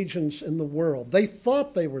God's agents in the world. They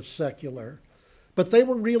thought they were secular, but they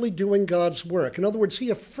were really doing God's work. In other words, he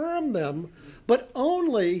affirmed them, but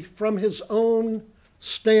only from his own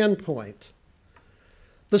standpoint.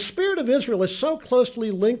 The spirit of Israel is so closely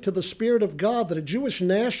linked to the spirit of God that a Jewish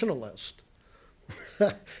nationalist,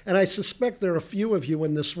 and I suspect there are a few of you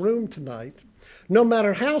in this room tonight, no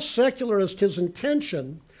matter how secularist his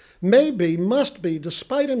intention may be, must be,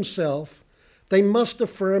 despite himself, they must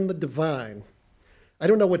affirm the divine. I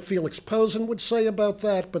don't know what Felix Posen would say about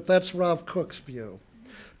that, but that's Rav Kook's view.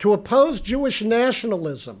 To oppose Jewish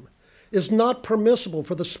nationalism is not permissible,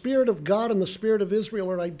 for the spirit of God and the spirit of Israel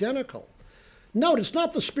are identical. Note, it's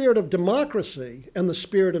not the spirit of democracy and the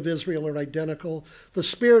spirit of Israel are identical. The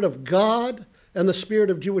spirit of God and the spirit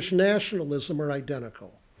of Jewish nationalism are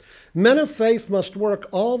identical. Men of faith must work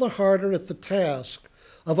all the harder at the task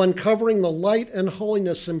of uncovering the light and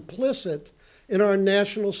holiness implicit in our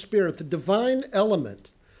national spirit, the divine element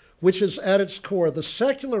which is at its core. The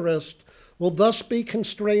secularist will thus be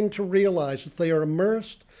constrained to realize that they are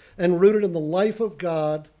immersed and rooted in the life of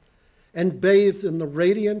God and bathed in the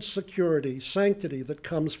radiant security, sanctity that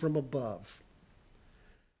comes from above.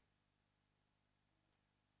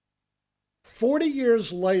 40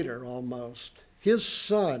 years later, almost, his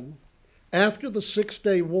son, after the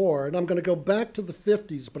Six-Day War, and I'm going to go back to the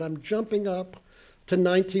 50s, but I'm jumping up to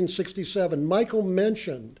 1967. Michael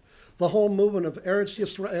mentioned the whole movement of Eretz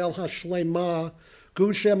Yisrael HaShlema,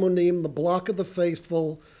 Gush Emunim, the block of the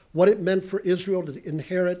faithful, what it meant for Israel to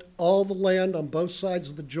inherit all the land on both sides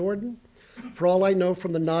of the Jordan, for all I know,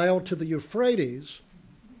 from the Nile to the Euphrates.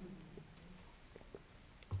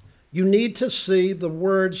 You need to see the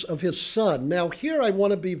words of his son. Now, here I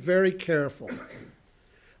want to be very careful.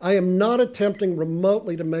 I am not attempting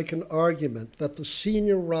remotely to make an argument that the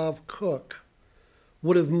senior Rav Kook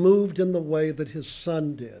would have moved in the way that his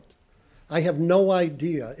son did. I have no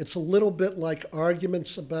idea. It's a little bit like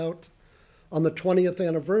arguments about, on the 20th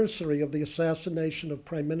anniversary of the assassination of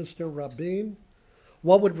Prime Minister Rabin,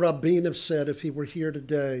 what would Rabin have said if he were here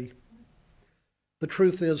today? The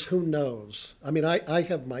truth is, who knows? I mean, I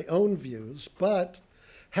have my own views, but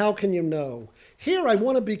how can you know? Here, I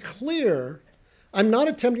want to be clear. I'm not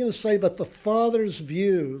attempting to say that the father's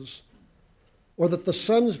views or that the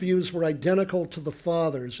son's views were identical to the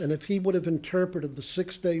father's, and if he would have interpreted the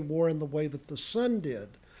Six-Day War in the way that the son did.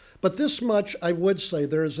 But this much I would say,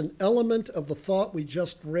 there is an element of the thought we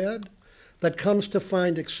just read that comes to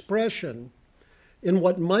find expression in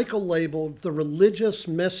what Michael labeled the religious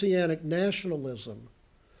messianic nationalism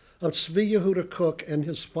of Tzvi Yehuda Kook and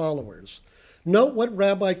his followers. Note what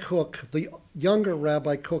Rabbi Kook, the younger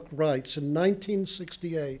Rabbi Kook, writes in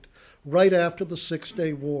 1968, right after the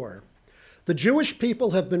Six-Day War. The Jewish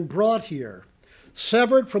people have been brought here,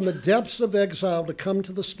 severed from the depths of exile to come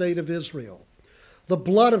to the state of Israel. The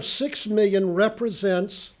blood of 6 million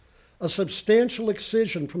represents a substantial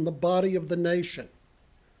excision from the body of the nation.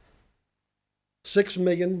 6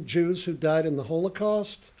 million Jews who died in the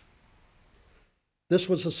Holocaust. This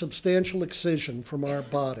was a substantial excision from our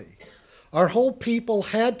body. Our whole people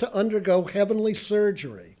had to undergo heavenly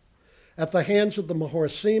surgery at the hands of the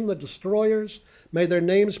Mahorsim, the destroyers. May their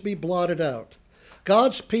names be blotted out.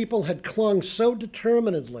 God's people had clung so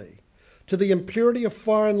determinedly to the impurity of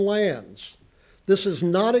foreign lands. This is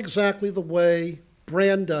not exactly the way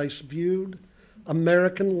Brandeis viewed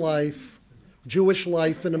American life, Jewish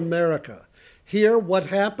life in America. Here, what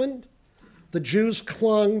happened? The Jews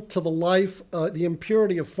clung to the life, the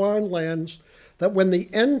impurity of foreign lands, that when the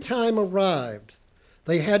end time arrived,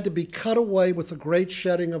 they had to be cut away with a great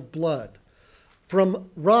shedding of blood. From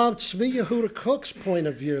Rav Tzvi Yehuda Kook's point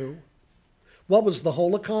of view, what was the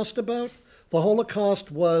Holocaust about? The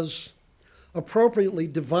Holocaust was appropriately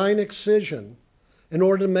divine excision in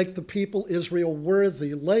order to make the people Israel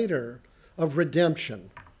worthy later of redemption.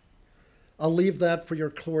 I'll leave that for your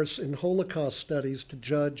course in Holocaust studies to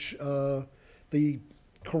judge the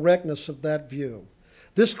correctness of that view.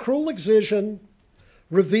 This cruel excision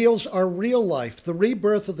reveals our real life, the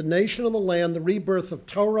rebirth of the nation and the land, the rebirth of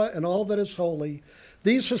Torah and all that is holy.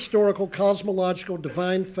 These historical, cosmological,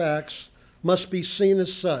 divine facts must be seen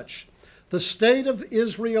as such. The state of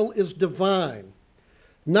Israel is divine.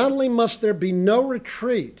 Not only must there be no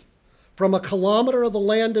retreat from a kilometer of the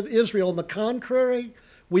land of Israel, on the contrary,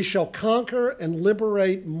 we shall conquer and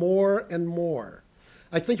liberate more and more.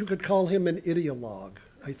 I think you could call him an ideologue.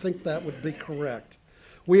 I think that would be correct.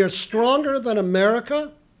 We are stronger than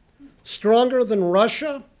America, stronger than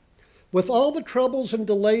Russia. With all the troubles and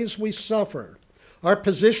delays we suffer, our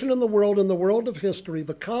position in the world of history,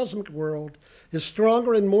 the cosmic world, is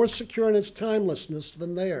stronger and more secure in its timelessness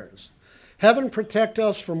than theirs. Heaven protect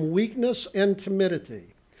us from weakness and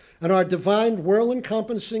timidity. In our divine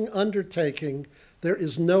world-encompassing undertaking, there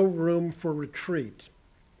is no room for retreat.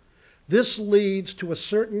 This leads to a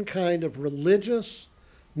certain kind of religious,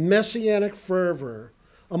 messianic fervor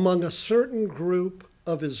among a certain group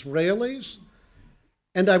of Israelis.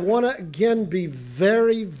 And I want to again be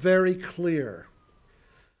very, very clear.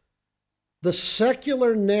 The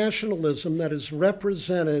secular nationalism that is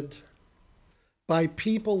represented by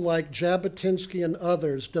people like Jabotinsky and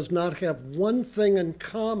others does not have one thing in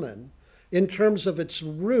common in terms of its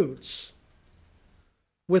roots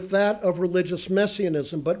with that of religious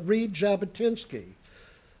messianism. But read Jabotinsky.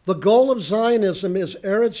 The goal of Zionism is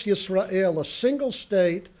Eretz Yisrael, a single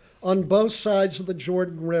state on both sides of the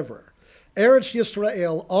Jordan River. Eretz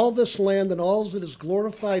Yisrael, all this land and all that is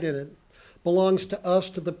glorified in it, belongs to us,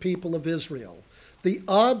 to the people of Israel. The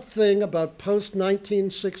odd thing about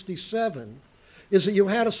post-1967 is that you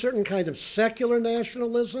had a certain kind of secular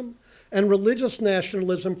nationalism and religious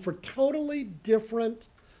nationalism for totally different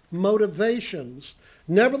motivations,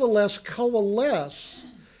 nevertheless coalesce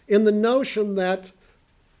in the notion that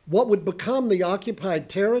what would become the occupied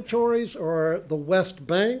territories or the West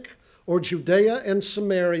Bank or Judea and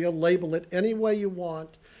Samaria, label it any way you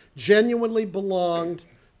want, genuinely belonged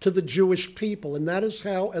to the Jewish people. And that is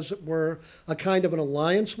how, as it were, a kind of an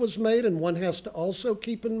alliance was made. And one has to also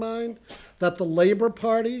keep in mind that the Labor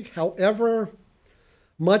Party, however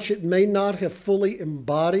much it may not have fully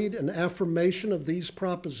embodied an affirmation of these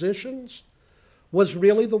propositions, was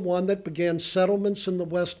really the one that began settlements in the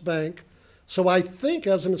West Bank. So I think,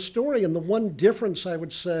 as an historian, the one difference I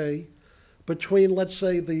would say between, let's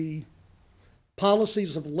say, the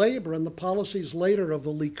policies of labor and the policies later of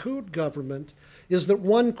the Likud government is that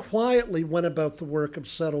one quietly went about the work of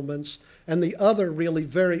settlements and the other really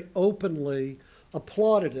very openly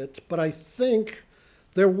applauded it. But I think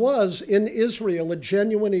there was in Israel a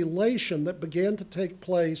genuine elation that began to take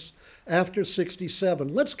place after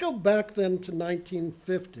 67. Let's go back then to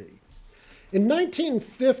 1950. In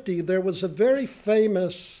 1950, there was a very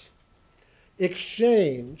famous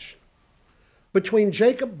exchange between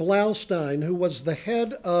Jacob Blaustein, who was the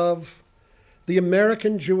head of the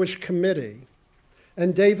American Jewish Committee,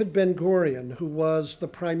 and David Ben-Gurion, who was the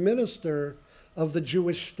prime minister of the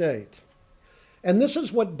Jewish state. And this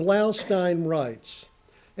is what Blaustein writes.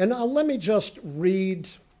 And let me just read,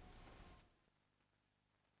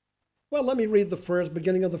 let me read the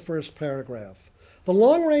beginning of the first paragraph. The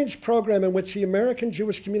long-range program in which the American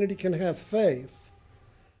Jewish community can have faith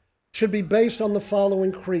should be based on the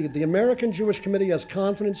following creed. The American Jewish Committee has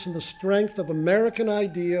confidence in the strength of American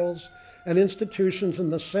ideals and institutions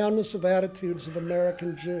and the soundness of attitudes of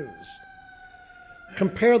American Jews.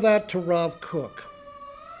 Compare that to Rav Kook.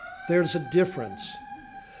 There's a difference.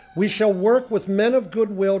 We shall work with men of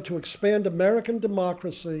goodwill to expand American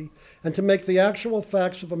democracy and to make the actual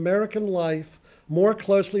facts of American life more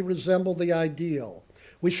closely resemble the ideal.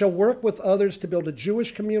 We shall work with others to build a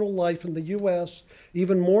Jewish communal life in the U.S.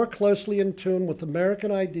 even more closely in tune with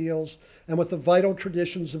American ideals and with the vital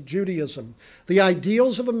traditions of Judaism. The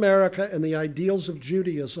ideals of America and the ideals of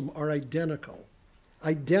Judaism are identical.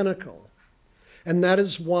 Identical. And that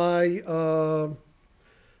is why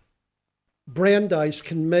Brandeis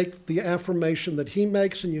can make the affirmation that he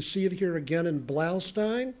makes, and you see it here again in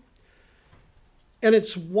Blaustein. And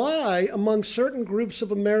it's why, among certain groups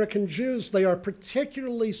of American Jews, they are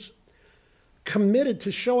particularly committed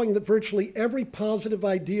to showing that virtually every positive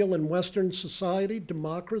ideal in Western society,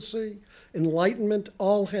 democracy, enlightenment,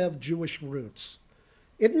 all have Jewish roots.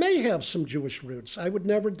 It may have some Jewish roots. I would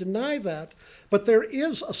never deny that. But there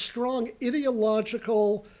is a strong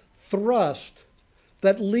ideological thrust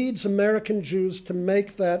that leads American Jews to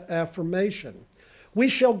make that affirmation. We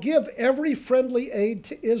shall give every friendly aid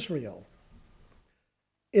to Israel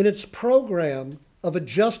in its program of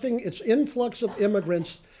adjusting its influx of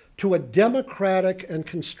immigrants to a democratic and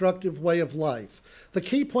constructive way of life. The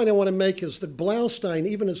key point I want to make is that Blaustein,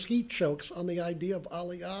 even as he chokes on the idea of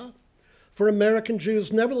Aliyah, for American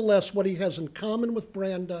Jews, nevertheless, what he has in common with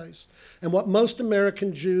Brandeis and what most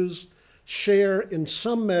American Jews share in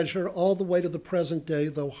some measure all the way to the present day,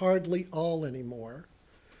 though hardly all anymore,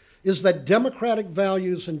 is that democratic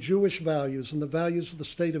values and Jewish values and the values of the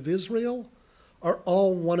state of Israel are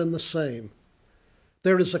all one and the same.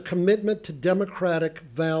 There is a commitment to democratic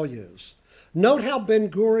values. Note how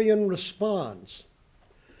Ben-Gurion responds.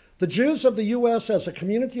 The Jews of the U.S. as a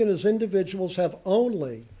community and as individuals have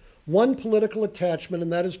only one political attachment,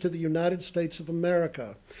 and that is to the United States of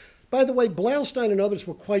America. By the way, Blaustein and others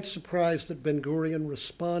were quite surprised that Ben-Gurion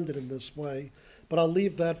responded in this way, but I'll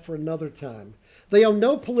leave that for another time. They owe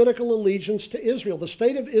no political allegiance to Israel. The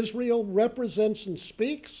state of Israel represents and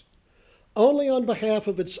speaks only on behalf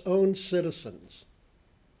of its own citizens.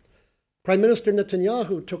 Prime Minister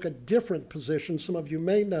Netanyahu took a different position, some of you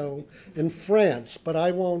may know, in France, but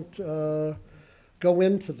I won't go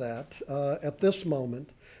into that at this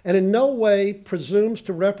moment, and in no way presumes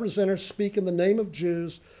to represent or speak in the name of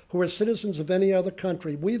Jews who are citizens of any other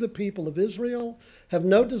country. We, the people of Israel, have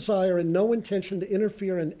no desire and no intention to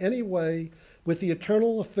interfere in any way with the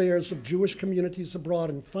eternal affairs of Jewish communities abroad.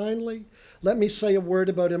 And finally, let me say a word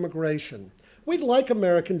about immigration. We'd like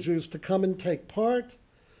American Jews to come and take part,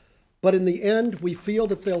 but in the end, we feel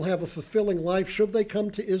that they'll have a fulfilling life should they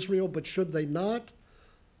come to Israel, but should they not,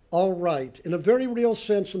 all right. In a very real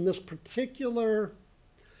sense, in this particular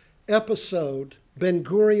episode,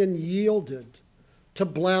 Ben-Gurion yielded to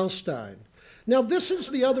Blaustein. Now, this is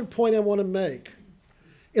the other point I want to make.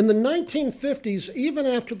 In the 1950s, even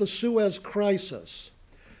after the Suez Crisis,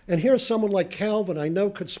 and here's someone like Calvin I know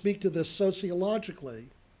could speak to this sociologically,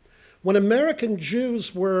 when American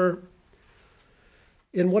Jews were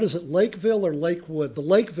in, what is it, Lakeville or Lakewood, the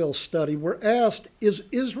Lakeville study, were asked, is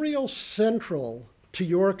Israel central to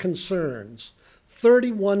your concerns?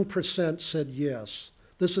 31% said yes.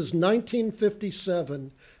 This is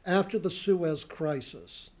 1957, after the Suez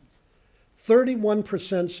Crisis.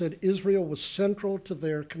 31% said Israel was central to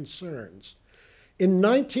their concerns. In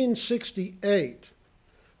 1968,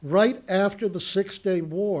 right after the Six-Day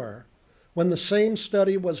War, when the same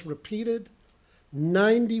study was repeated,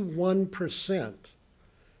 91%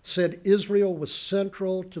 said Israel was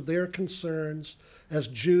central to their concerns as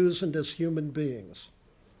Jews and as human beings.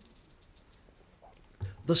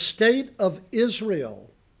 The state of Israel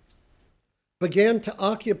began to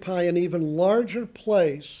occupy an even larger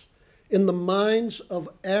place in the minds of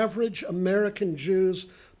average American Jews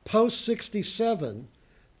post-67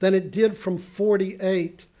 than it did from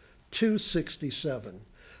 48 to 67.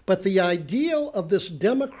 But the ideal of this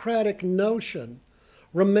democratic notion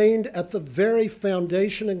remained at the very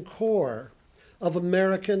foundation and core of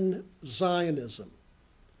American Zionism.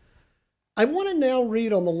 I want to now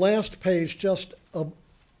read on the last page just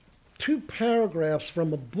two paragraphs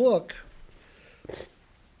from a book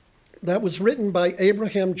that was written by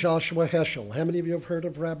Abraham Joshua Heschel. How many of you have heard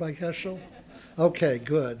of Rabbi Heschel? Okay,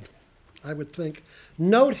 good. I would think.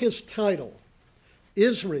 Note his title,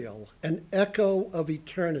 Israel, an Echo of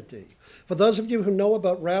Eternity. For those of you who know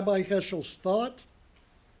about Rabbi Heschel's thought,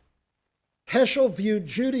 Heschel viewed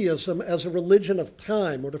Judaism as a religion of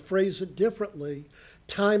time, or to phrase it differently,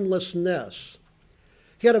 timelessness.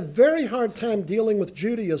 He had a very hard time dealing with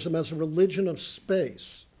Judaism as a religion of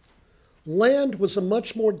space. Land was a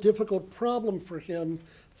much more difficult problem for him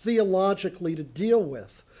theologically to deal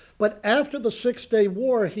with. But after the Six-Day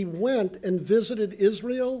War, he went and visited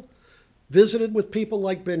Israel, visited with people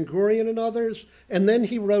like Ben-Gurion and others, and then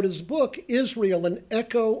he wrote his book, Israel, an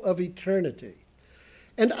Echo of Eternity.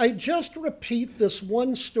 And I just repeat this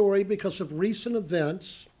one story because of recent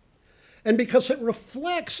events and because it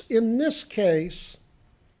reflects, in this case,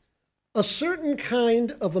 a certain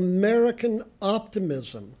kind of American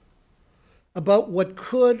optimism about what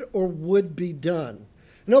could or would be done.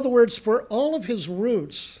 In other words, for all of his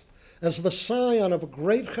roots as the scion of a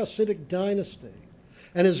great Hasidic dynasty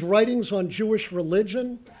and his writings on Jewish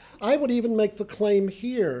religion, I would even make the claim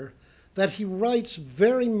here that he writes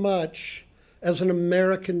very much as an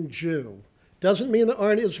American Jew. Doesn't mean there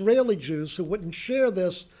aren't Israeli Jews who wouldn't share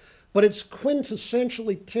this, but it's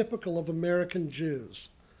quintessentially typical of American Jews.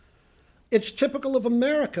 It's typical of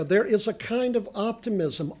America. There is a kind of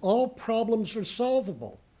optimism. All problems are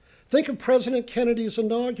solvable. Think of President Kennedy's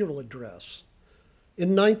inaugural address in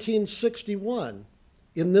 1961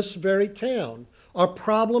 in this very town. Our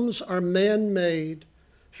problems are man-made.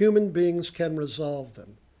 Human beings can resolve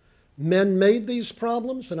them. Men made these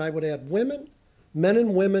problems, and I would add women. Men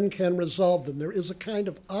and women can resolve them. There is a kind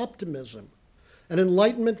of optimism, an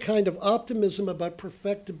Enlightenment kind of optimism about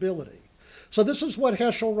perfectibility. So this is what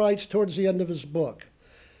Heschel writes towards the end of his book.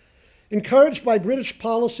 Encouraged by British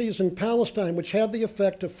policies in Palestine, which had the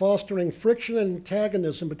effect of fostering friction and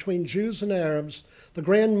antagonism between Jews and Arabs, the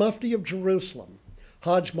Grand Mufti of Jerusalem,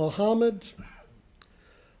 Hajj Mohammed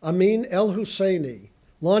Amin el-Husseini,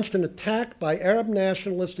 launched an attack by Arab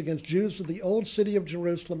nationalists against Jews of the Old City of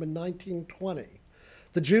Jerusalem in 1920.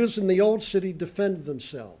 The Jews in the Old City defended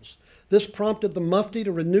themselves. This prompted the Mufti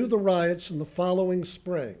to renew the riots in the following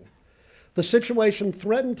spring. The situation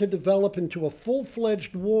threatened to develop into a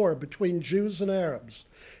full-fledged war between Jews and Arabs.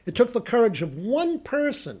 It took the courage of one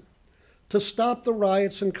person to stop the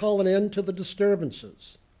riots and call an end to the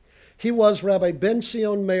disturbances. He was Rabbi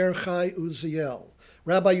Ben-Zion Meir Chai Uziel.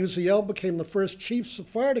 Rabbi Uziel became the first chief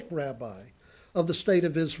Sephardic rabbi of the state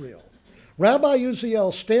of Israel. Rabbi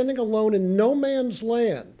Uziel, standing alone in no man's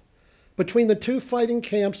land between the two fighting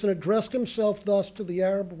camps, and addressed himself thus to the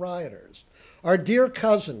Arab rioters: "Our dear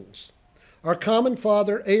cousins, our common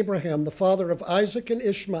father Abraham, the father of Isaac and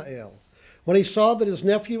Ishmael, when he saw that his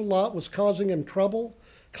nephew Lot was causing him trouble,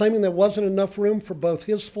 claiming there wasn't enough room for both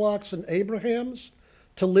his flocks and Abraham's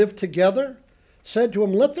to live together, said to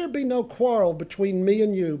him, 'Let there be no quarrel between me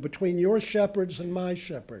and you, between your shepherds and my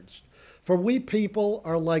shepherds, for we people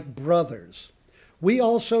are like brothers. We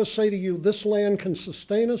also say to you, this land can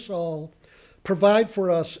sustain us all, provide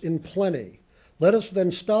for us in plenty. Let us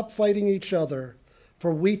then stop fighting each other,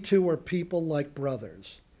 for we too are people like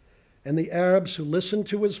brothers.' And the Arabs who listened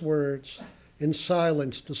to his words in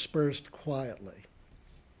silence dispersed quietly."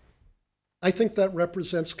 I think that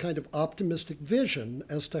represents kind of optimistic vision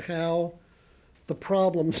as to how the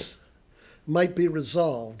problems might be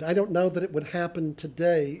resolved. I don't know that it would happen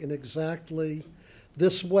today in exactly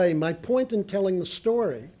this way. My point in telling the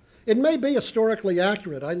story, it may be historically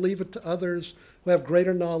accurate. I leave it to others who have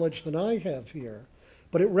greater knowledge than I have here.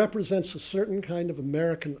 But it represents a certain kind of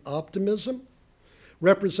American optimism,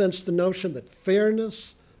 represents the notion that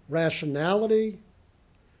fairness, rationality,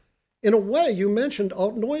 in a way, you mentioned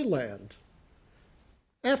Alt-Neuland.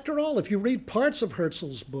 After all, if you read parts of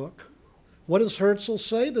Herzl's book, what does Herzl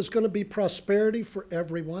say? There's going to be prosperity for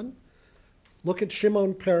everyone. Look at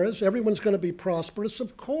Shimon Peres. Everyone's going to be prosperous,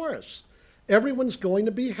 of course. Everyone's going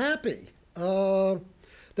to be happy.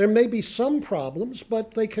 There may be some problems,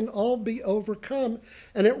 but they can all be overcome.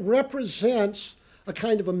 And it represents a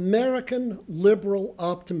kind of American liberal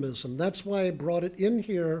optimism. That's why I brought it in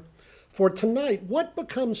here for tonight. What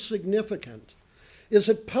becomes significant is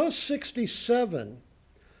that post-67,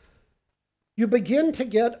 you begin to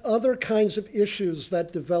get other kinds of issues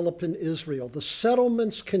that develop in Israel. The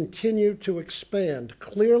settlements continue to expand.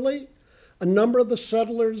 Clearly, a number of the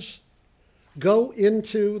settlers go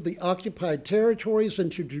into the occupied territories,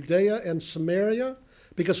 into Judea and Samaria,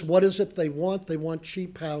 because what is it they want? They want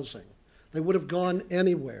cheap housing. They would have gone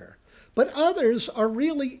anywhere. But others are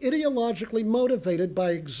really ideologically motivated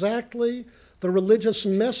by exactly the religious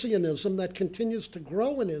messianism that continues to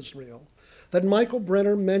grow in Israel, that Michael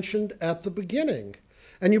Brenner mentioned at the beginning.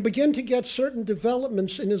 And you begin to get certain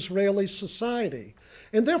developments in Israeli society.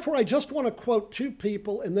 And therefore, I just want to quote two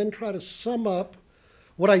people and then try to sum up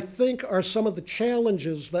what I think are some of the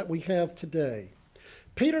challenges that we have today.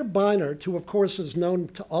 Peter Beinart, who of course is known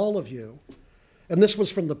to all of you, and this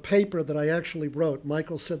was from the paper that I actually wrote.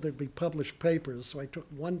 Michael said there'd be published papers, so I took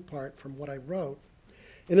one part from what I wrote.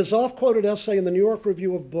 In his oft-quoted essay in the New York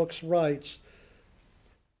Review of Books, writes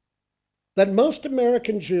that most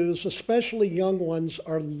American Jews, especially young ones,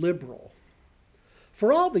 are liberal.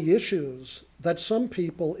 For all the issues that some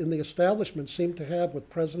people in the establishment seem to have with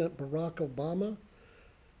President Barack Obama,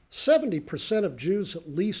 70% of Jews,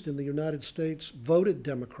 at least in the United States, voted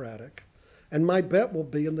Democratic. And my bet will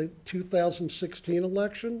be in the 2016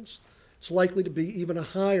 elections, it's likely to be even a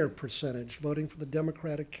higher percentage voting for the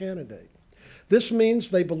Democratic candidate. This means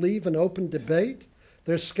they believe in open debate,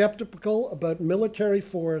 they're skeptical about military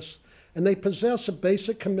force, and they possess a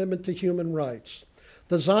basic commitment to human rights.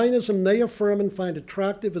 The Zionism they affirm and find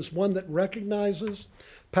attractive is one that recognizes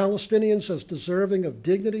Palestinians as deserving of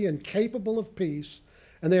dignity and capable of peace,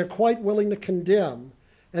 and they are quite willing to condemn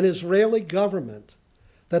an Israeli government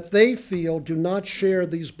that they feel do not share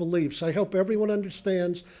these beliefs. I hope everyone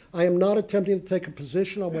understands I am not attempting to take a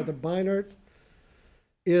position on whether Beinart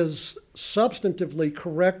is substantively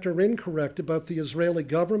correct or incorrect about the Israeli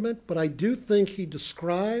government, but I do think he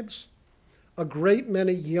describes a great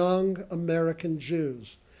many young American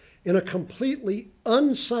Jews in a completely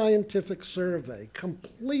unscientific survey,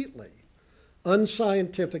 completely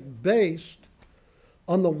unscientific, based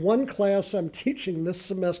on the one class I'm teaching this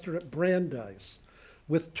semester at Brandeis,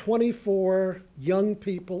 with 24 young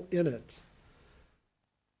people in it.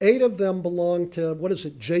 8 of them belong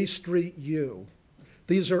to, J Street U.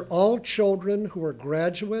 These are all children who are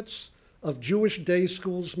graduates of Jewish day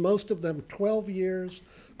schools, most of them 12 years,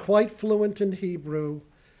 quite fluent in Hebrew.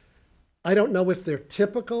 I don't know if they're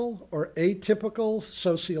typical or atypical,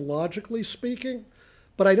 sociologically speaking,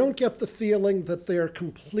 but I don't get the feeling that they're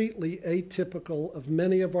completely atypical of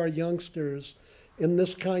many of our youngsters in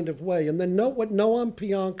this kind of way. And then note what Noam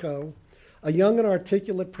Pianko, a young and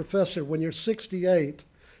articulate professor, when you're 68,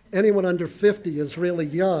 anyone under 50 is really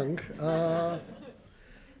young,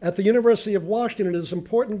 at the University of Washington, in his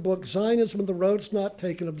important book, Zionism and the Roads Not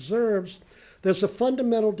Taken, observes there's a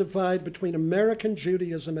fundamental divide between American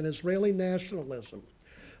Judaism and Israeli nationalism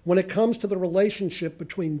when it comes to the relationship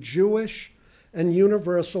between Jewish and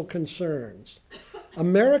universal concerns.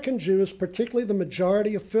 American Jews, particularly the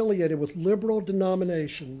majority affiliated with liberal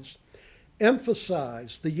denominations,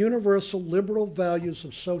 emphasize the universal liberal values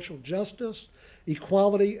of social justice,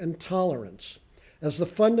 equality, and tolerance as the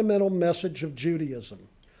fundamental message of Judaism.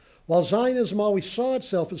 While Zionism always saw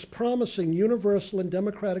itself as promising universal and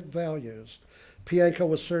democratic values,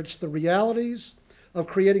 Pianko asserts the realities of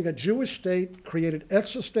creating a Jewish state created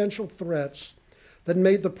existential threats that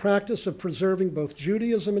made the practice of preserving both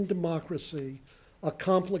Judaism and democracy a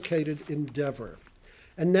complicated endeavor.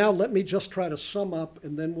 And now let me just try to sum up,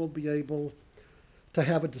 and then we'll be able to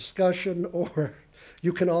have a discussion, or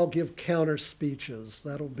you can all give counter speeches.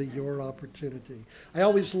 That'll be your opportunity. I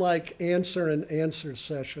always like answer and answer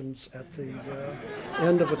sessions at the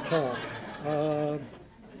end of a talk.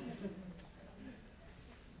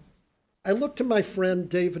 I look to my friend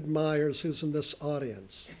David Myers, who's in this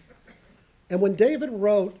audience. And when David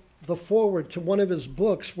wrote the foreword to one of his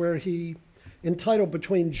books where he entitled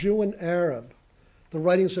Between Jew and Arab, the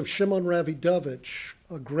writings of Shimon Ravidovich,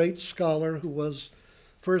 a great scholar who was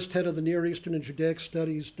first head of the Near Eastern and Judaic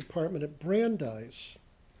Studies Department at Brandeis.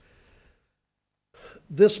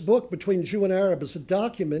 This book, Between Jew and Arab, is a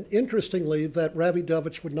document, interestingly, that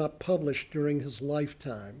Ravidovich would not publish during his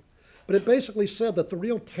lifetime. But it basically said that the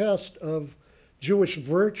real test of Jewish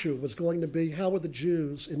virtue was going to be how were the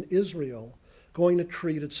Jews in Israel going to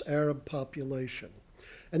treat its Arab population.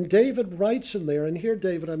 And David writes in there, and here,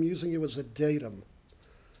 David, I'm using you as a datum,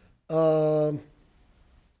 that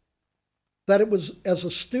it was as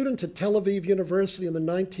a student at Tel Aviv University in the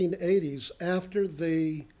 1980s, after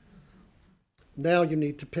the, now you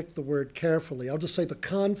need to pick the word carefully, I'll just say the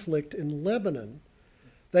conflict in Lebanon,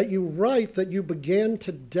 that you write that you began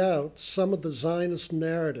to doubt some of the Zionist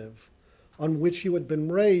narrative on which you had been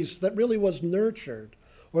raised that really was nurtured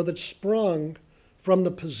or that sprung from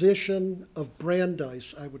the position of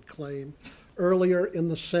Brandeis, I would claim, earlier in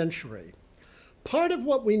the century. Part of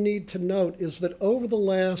what we need to note is that over the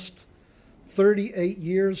last 38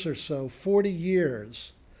 years or so, 40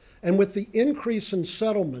 years, and with the increase in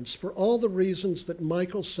settlements for all the reasons that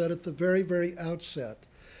Michael said at the very, very outset,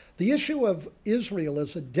 the issue of Israel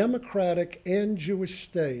as a democratic and Jewish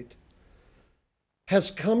state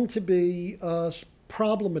has come to be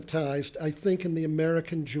problematized, I think, in the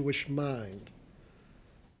American Jewish mind.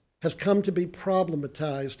 Has come to be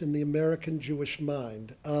problematized in the American Jewish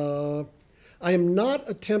mind. I am not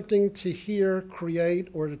attempting to here create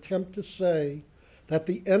or attempt to say that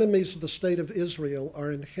the enemies of the state of Israel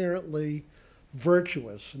are inherently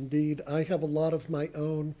virtuous. Indeed, I have a lot of my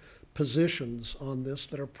own positions on this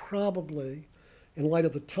that are probably, in light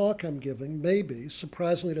of the talk I'm giving, maybe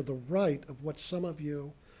surprisingly to the right of what some of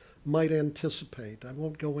you might anticipate. I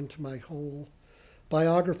won't go into my whole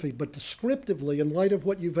biography, but descriptively, in light of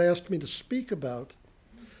what you've asked me to speak about,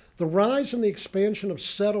 the rise and the expansion of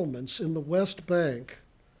settlements in the West Bank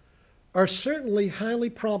are certainly highly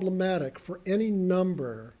problematic for any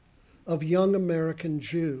number of young American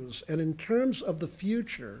Jews. And in terms of the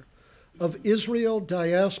future of Israel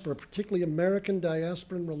diaspora, particularly American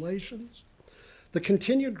diasporan relations, the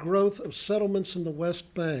continued growth of settlements in the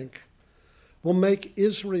West Bank will make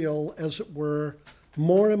Israel, as it were,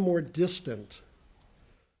 more and more distant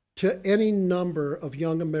to any number of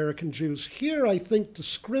young American Jews. Here, I think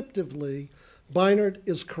descriptively, Beinart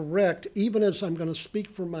is correct, even as I'm going to speak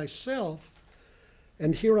for myself,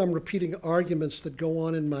 and here I'm repeating arguments that go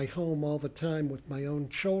on in my home all the time with my own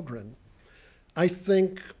children. I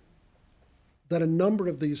think that a number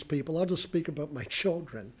of these people, I'll just speak about my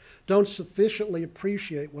children, don't sufficiently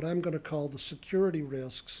appreciate what I'm going to call the security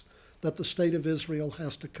risks that the state of Israel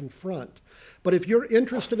has to confront. But if you're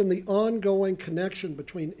interested in the ongoing connection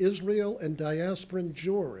between Israel and diasporan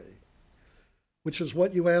Jewry, which is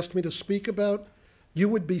what you asked me to speak about, you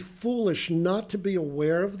would be foolish not to be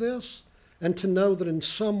aware of this and to know that in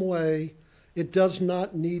some way it does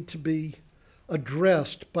not need to be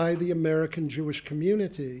addressed by the American Jewish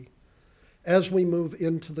community as we move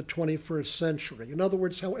into the 21st century. In other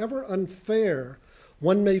words, however unfair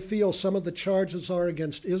one may feel some of the charges are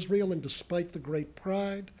against Israel, and despite the great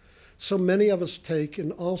pride so many of us take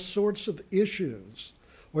in all sorts of issues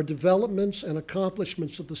or developments and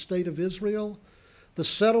accomplishments of the state of Israel, the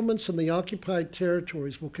settlements in the occupied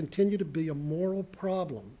territories will continue to be a moral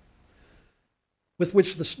problem with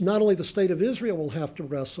which not only the state of Israel will have to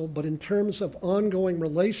wrestle, but in terms of ongoing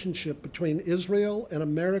relationship between Israel and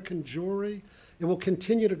American Jewry, it will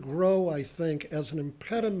continue to grow, I think, as an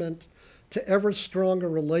impediment to ever stronger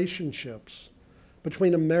relationships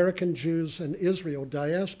between American Jews and Israel,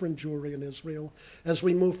 diasporan Jewry and Israel, as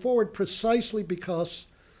we move forward, precisely because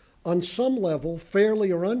on some level,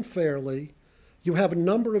 fairly or unfairly, you have a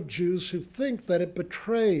number of Jews who think that it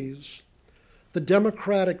betrays the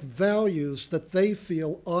democratic values that they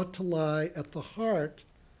feel ought to lie at the heart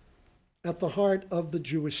of the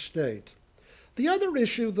Jewish state. The other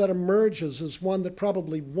issue that emerges is one that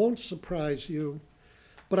probably won't surprise you,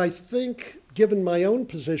 but I think, given my own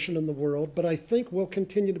position in the world, but I think will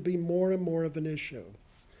continue to be more and more of an issue.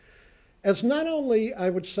 As not only, I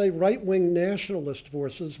would say, right-wing nationalist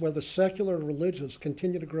forces, whether secular or religious,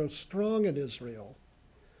 continue to grow strong in Israel,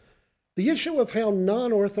 the issue of how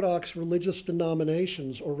non-Orthodox religious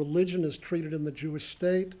denominations or religion is treated in the Jewish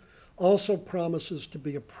state also promises to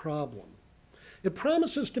be a problem. It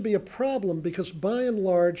promises to be a problem because, by and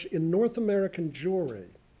large, in North American Jewry,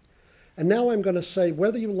 and now I'm going to say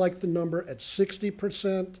whether you like the number at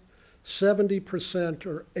 60%, 70%,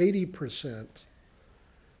 or 80%,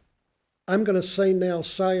 I'm going to say now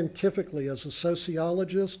scientifically, as a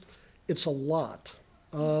sociologist, it's a lot.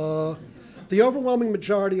 The overwhelming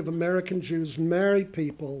majority of American Jews marry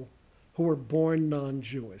people who were born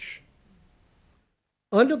non-Jewish.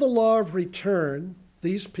 Under the law of return,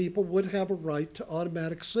 these people would have a right to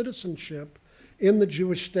automatic citizenship in the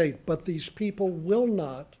Jewish state, but these people will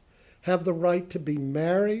not have the right to be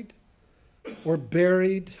married or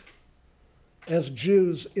buried as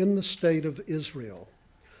Jews in the state of Israel.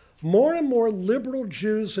 More and more liberal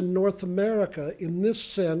Jews in North America, in this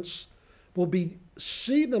sense, will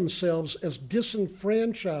see themselves as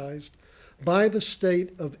disenfranchised by the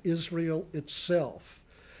state of Israel itself.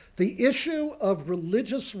 The issue of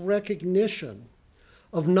religious recognition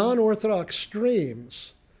of non-Orthodox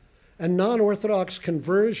streams and non-Orthodox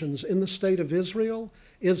conversions in the state of Israel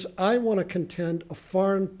is, I want to contend, a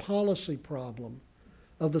foreign policy problem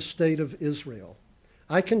of the state of Israel.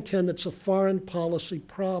 I contend it's a foreign policy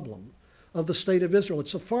problem of the state of Israel.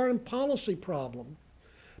 It's a foreign policy problem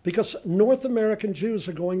because North American Jews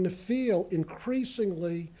are going to feel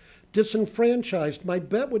increasingly disenfranchised. My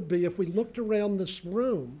bet would be if we looked around this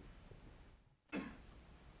room,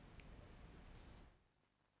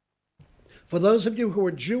 for those of you who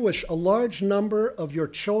are Jewish, a large number of your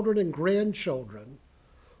children and grandchildren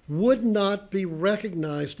would not be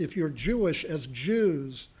recognized if you're Jewish as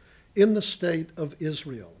Jews in the state of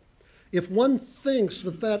Israel. If one thinks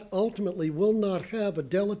that that ultimately will not have a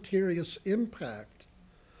deleterious impact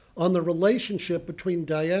on the relationship between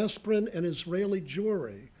diasporan and Israeli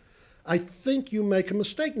Jewry, I think you make a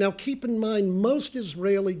mistake. Now, keep in mind, most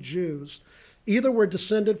Israeli Jews either were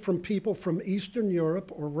descended from people from Eastern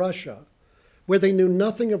Europe or Russia, where they knew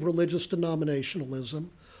nothing of religious denominationalism,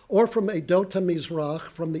 or from Edot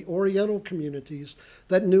HaMizrach, from the Oriental communities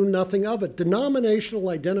that knew nothing of it. Denominational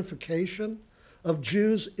identification of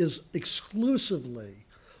Jews is exclusively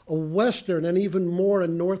a Western and even more a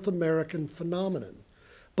North American phenomenon.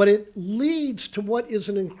 But it leads to what is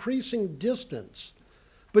an increasing distance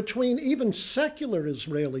between even secular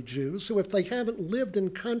Israeli Jews, who, if they haven't lived in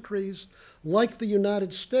countries like the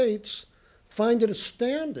United States, find it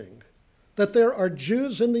astounding that there are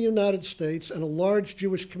Jews in the United States and a large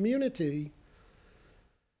Jewish community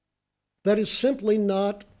that is simply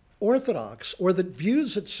not Orthodox, or that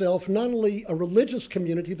views itself, not only a religious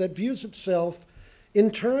community, that views itself in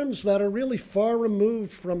terms that are really far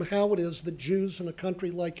removed from how it is that Jews in a country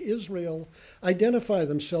like Israel identify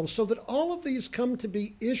themselves. So that all of these come to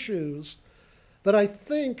be issues that I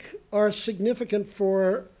think are significant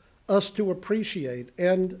for us to appreciate.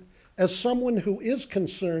 And as someone who is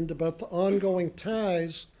concerned about the ongoing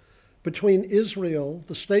ties between Israel,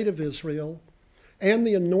 the state of Israel, and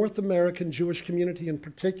the North American Jewish community in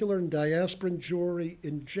particular, and diasporan Jewry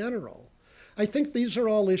in general, I think these are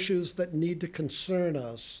all issues that need to concern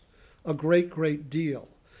us a great, great deal.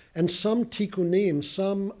 And some tikkunim,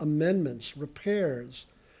 some amendments, repairs,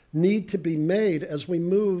 need to be made as we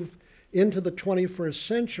move into the 21st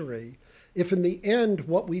century, if in the end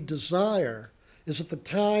what we desire is that the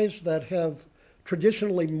ties that have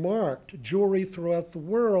traditionally marked Jewry throughout the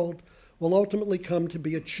world will ultimately come to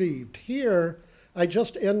be achieved. Here, I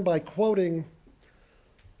just end by quoting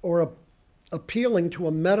or appealing to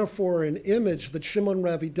a metaphor and image that Shimon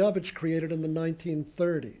Ravidovich created in the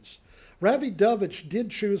 1930s. Ravidovich did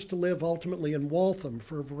choose to live ultimately in Waltham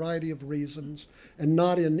for a variety of reasons and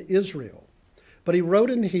not in Israel. But he wrote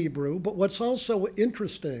in Hebrew, but what's also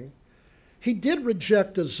interesting, he did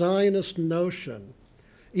reject a Zionist notion,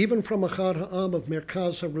 even from Achad Ha'am, of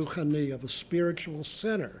Merkaz HaRuchani, of a spiritual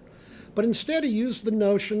center. But instead he used the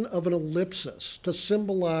notion of an ellipsis to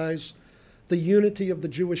symbolize the unity of the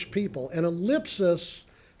Jewish people. An ellipsis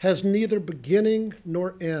has neither beginning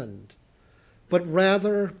nor end, but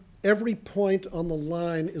rather every point on the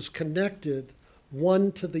line is connected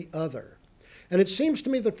one to the other. And it seems to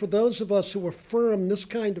me that for those of us who affirm this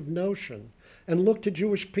kind of notion and look to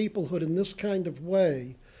Jewish peoplehood in this kind of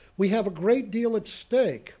way, we have a great deal at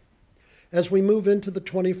stake as we move into the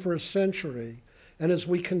 21st century and as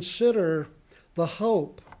we consider the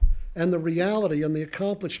hope and the reality and the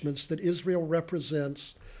accomplishments that Israel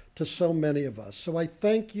represents to so many of us. So I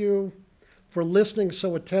thank you for listening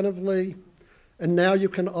so attentively, and now you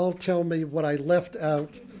can all tell me what I left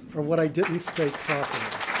out or what I didn't state properly.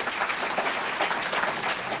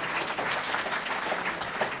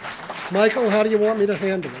 Michael, how do you want me to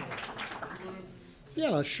handle it?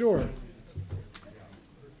 Yeah, sure.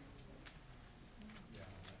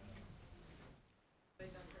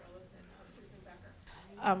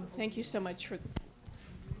 Thank you so much for,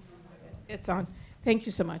 it's on. Thank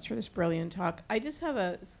you so much for this brilliant talk. I just have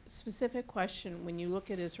a specific question. When you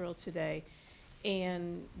look at Israel today,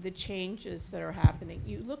 and the changes that are happening.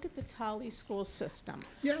 You look at the Tali school system.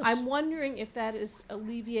 Yes. I'm wondering if that is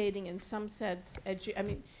alleviating in some sense. I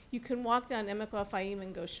mean, you can walk down Emeka Fahim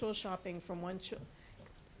and go shul shopping from one shul.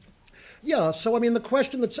 Yeah, so I mean, the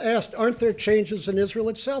question that's asked, aren't there changes in Israel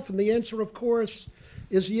itself? And the answer, of course,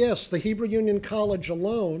 is yes. The Hebrew Union College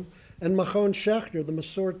alone and Machon Shechter, the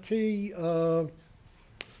Masorti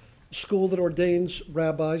school that ordains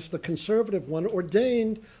rabbis, the conservative one,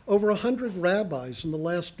 ordained over 100 rabbis in the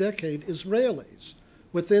last decade, Israelis,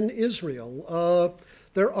 within Israel.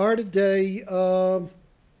 There are today,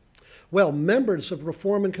 members of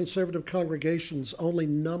Reform and conservative congregations only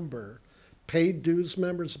number paid dues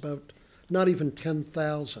members about not even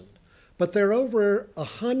 10,000. But there are over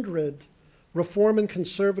 100 Reform and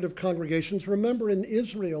conservative congregations. Remember, in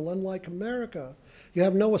Israel, unlike America, you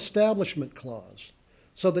have no establishment clause.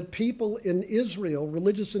 So that people in Israel,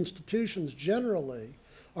 religious institutions generally,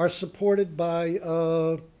 are supported by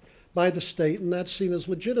the state, and that's seen as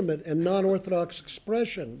legitimate. And non-Orthodox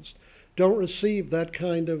expressions don't receive that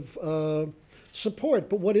kind of support.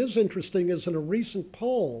 But what is interesting is in a recent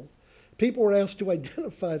poll, people were asked to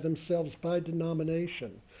identify themselves by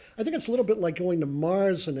denomination. I think it's a little bit like going to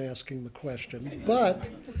Mars and asking the question. But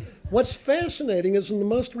what's fascinating is in the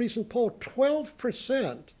most recent poll,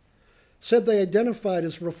 12% said they identified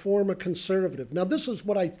as Reform or conservative. Now, this is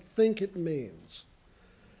what I think it means.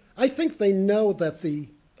 I think they know that the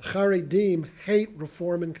Haredim hate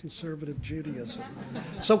Reform and conservative Judaism.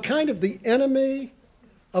 So kind of the enemy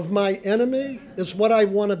of my enemy is what I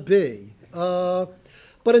want to be.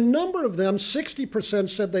 But a number of them, 60%,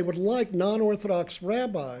 said they would like non-Orthodox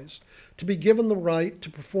rabbis to be given the right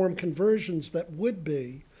to perform conversions that would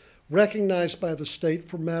be recognized by the state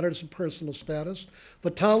for matters of personal status.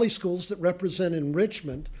 The Tali schools that represent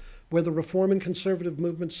enrichment, where the Reform and conservative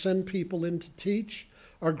movements send people in to teach,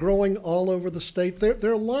 are growing all over the state. There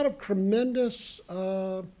are a lot of tremendous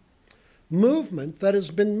movement that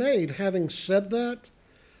has been made. Having said that,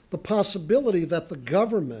 the possibility that the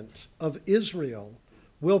government of Israel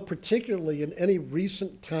will, particularly in any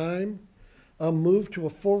recent time, move to a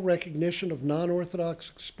full recognition of non-Orthodox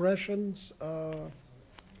expressions,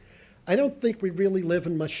 I don't think we really live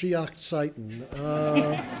in Mashiach Zeiten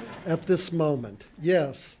at this moment.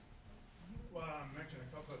 Yes. Well, I'll mention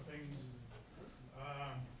a couple of things.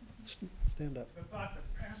 Stand up. The thought that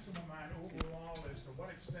passed through my mind overall is to what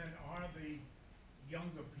extent are the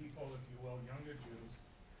younger people, if you will, younger Jews,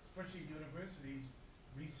 especially universities,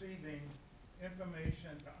 receiving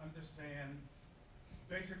information to understand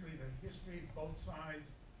basically the history, both sides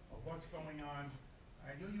of what's going on.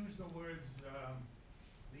 You use the words,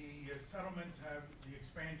 the settlements have the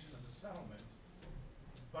expansion of the settlements,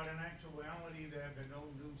 but in actuality there have been no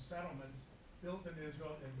new settlements built in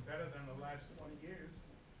Israel in better than the last 20 years.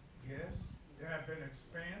 Yes, there have been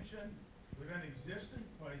expansion within existing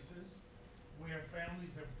places where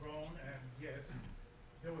families have grown, and yes,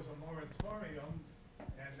 there was a moratorium,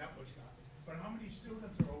 and that was not. But how many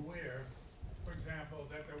students are aware, for example,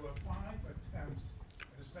 that there were 5 attempts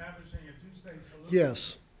at establishing a two-state solution?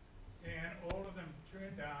 Yes. And all of them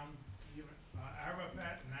turned down, even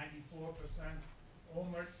Arafat, 94%,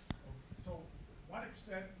 Olmert. So what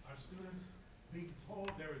extent are students being told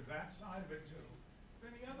there is that side of it too?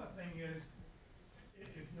 Then the other thing is,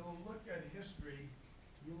 if you'll look at history,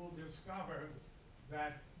 you will discover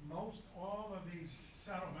that most all of these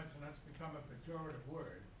settlements, and that's become a pejorative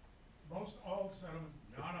word, most all settlements,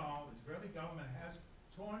 not all, the Israeli government has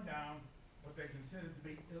torn down what they consider to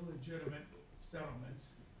be illegitimate settlements,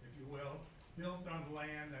 if you will, built on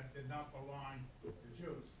land that did not belong to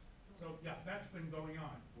Jews. So, yeah, that's been going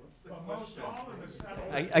on. But most all of the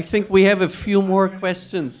settlements... I think we have a few more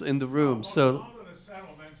questions in the room, so... All of the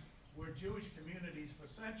settlements were Jewish communities for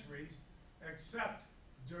centuries, except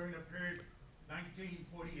during the period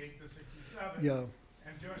 1948 to 67. Yeah.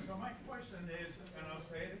 And so my question is, and I'll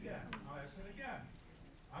say it again, I'll ask it again.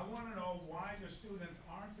 I want to know why the students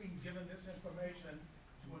aren't being given this information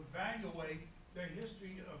to evaluate the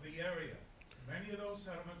history of the area. Many of those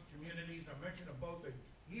settlement communities are mentioned in both the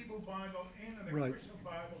Hebrew Bible and in the Right. Christian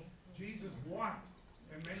Bible. Jesus walked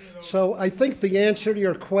in many of those. So I think the answer to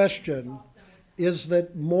your question is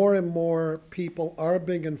that more and more people are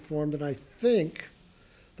being informed, and I think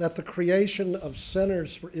that the creation of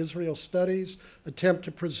centers for Israel studies attempt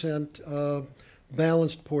to present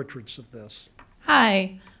balanced portraits of this.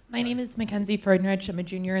 Hi, my name is Mackenzie Ferdinrich. I'm a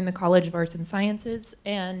junior in the College of Arts and Sciences,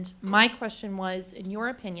 and my question was, in your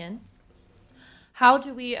opinion, how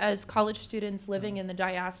do we as college students living in the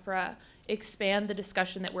diaspora expand the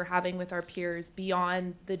discussion that we're having with our peers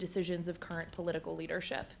beyond the decisions of current political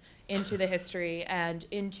leadership into the history and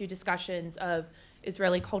into discussions of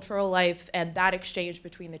Israeli cultural life and that exchange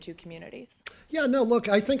between the two communities? Yeah, no, look,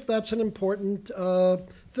 I think that's an important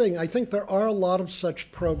thing. I think there are a lot of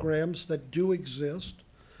such programs that do exist.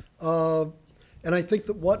 And I think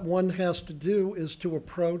that what one has to do is to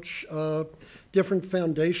approach different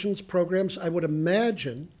foundations, programs. I would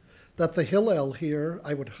imagine that the Hillel here,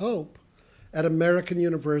 I would hope, at American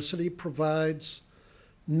University provides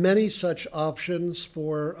many such options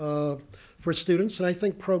for students. And I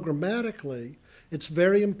think programmatically, it's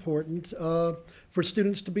very important for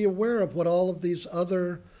students to be aware of what all of these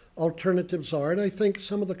other alternatives are. And I think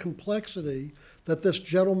some of the complexity that this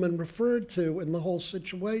gentleman referred to in the whole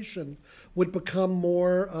situation would become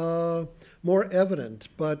more evident.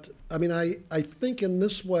 But I mean, I think in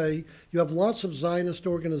this way, you have lots of Zionist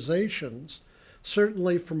organizations,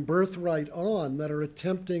 certainly from Birthright on, that are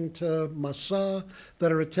attempting to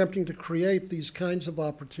that are attempting to create these kinds of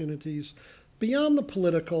opportunities beyond the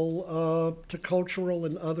political to cultural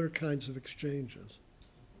and other kinds of exchanges.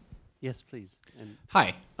 Yes, please. And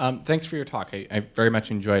Hi. Thanks for your talk. I very much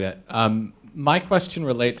enjoyed it. My question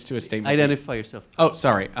relates to a statement. identify yourself. Oh,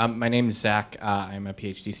 sorry. My name is Zach. I'm a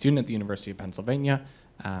PhD student at the University of Pennsylvania,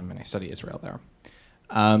 and I study Israel there.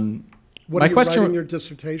 What are you writing your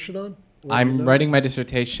dissertation on? Or I'm writing my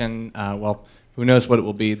dissertation. Well, who knows what it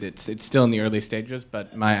will be? It's still in the early stages,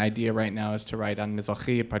 but my idea right now is to write on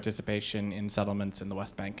Mizrahi participation in settlements in the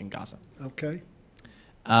West Bank and Gaza. Okay.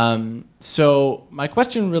 So my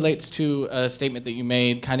question relates to a statement that you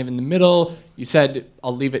made kind of in the middle. You said,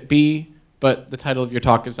 I'll leave it be, but the title of your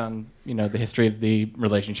talk is on, the history of the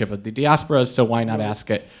relationship of the diasporas, so why not ask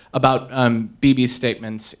it about Bibi's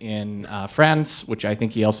statements in France, which I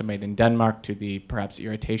think he also made in Denmark, to the perhaps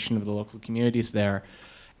irritation of the local communities there.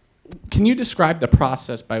 Can you describe the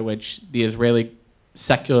process by which the Israeli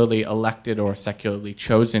secularly elected or secularly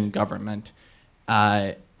chosen government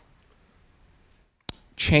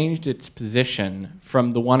changed its position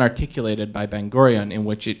from the one articulated by Ben-Gurion, in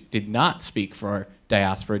which it did not speak for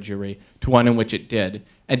diaspora Jewry, to one in which it did?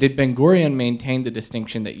 And did Ben-Gurion maintain the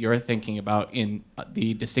distinction that you're thinking about in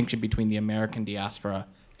the distinction between the American diaspora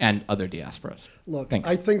and other diasporas? Look, Thanks.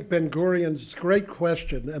 I think Ben-Gurion's a great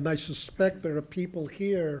question, and I suspect there are people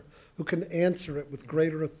here who can answer it with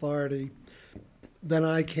greater authority than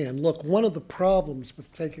I can. Look, one of the problems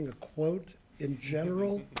with taking a quote in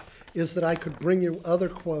general is that I could bring you other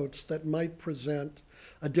quotes that might present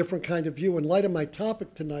a different kind of view. In light of my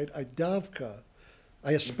topic tonight, I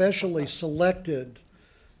especially selected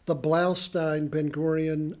the Blaustein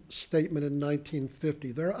Ben-Gurion statement in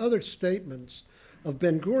 1950. There are other statements of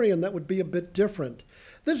Ben-Gurion that would be a bit different.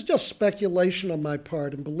 This is just speculation on my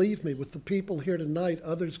part, and believe me, with the people here tonight,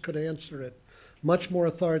 others could answer it much more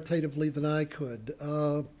authoritatively than I could.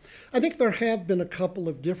 I think there have been a couple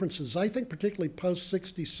of differences. I think particularly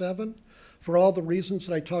post-67, for all the reasons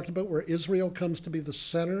that I talked about, where Israel comes to be the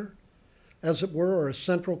center, as it were, or a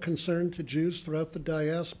central concern to Jews throughout the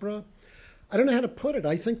diaspora. I don't know how to put it.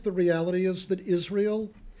 I think the reality is that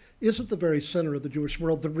Israel is at the very center of the Jewish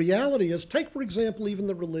world. The reality is, take, for example, even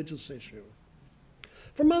the religious issue.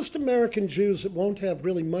 For most American Jews, it won't have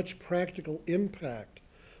really much practical impact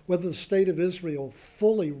whether the state of Israel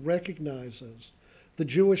fully recognizes the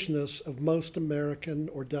Jewishness of most American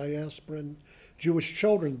or diasporan Jewish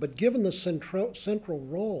children. But given the central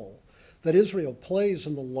role that Israel plays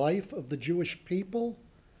in the life of the Jewish people,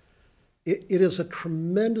 it is a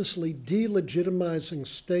tremendously delegitimizing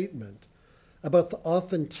statement about the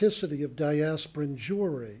authenticity of diasporan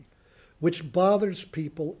Jewry, which bothers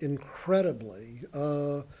people incredibly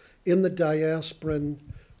in the diasporan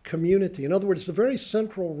community. In other words, the very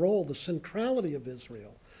central role, the centrality of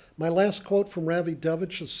Israel. My last quote from Ravi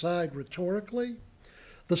Dovich aside rhetorically,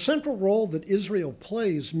 the central role that Israel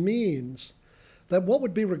plays means that what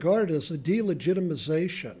would be regarded as the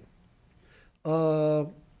delegitimization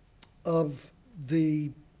of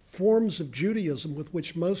the forms of Judaism with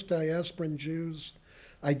which most diasporan Jews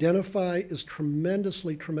identify is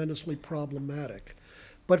tremendously, tremendously problematic.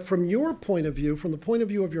 But from your point of view, from the point of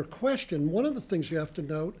view of your question, one of the things you have to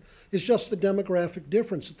note is just the demographic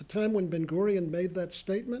difference. At the time when Ben-Gurion made that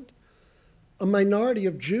statement, a minority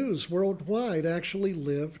of Jews worldwide actually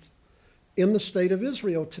lived in the state of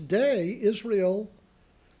Israel. Today, Israel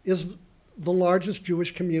is the largest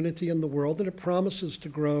Jewish community in the world, and it promises to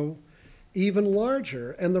grow even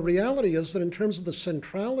larger. And the reality is that in terms of the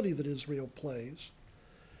centrality that Israel plays,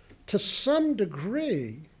 to some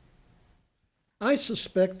degree, I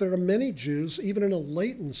suspect there are many Jews, even in a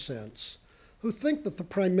latent sense, who think that the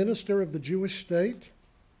prime minister of the Jewish state,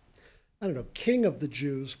 I don't know, king of the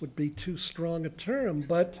Jews would be too strong a term,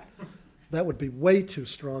 but That would be way too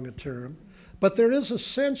strong a term. But there is a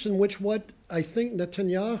sense in which what I think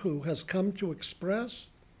Netanyahu has come to express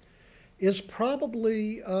is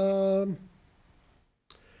probably the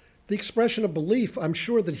expression of belief I'm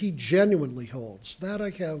sure that he genuinely holds. That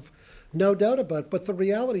I have no doubt about. But the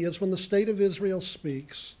reality is when the state of Israel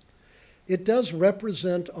speaks, it does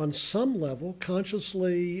represent on some level,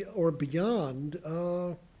 consciously or beyond,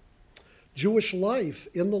 Jewish life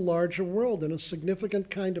in the larger world in a significant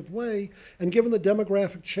kind of way. And given the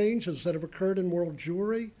demographic changes that have occurred in world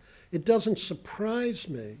Jewry, it doesn't surprise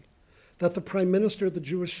me that the prime minister of the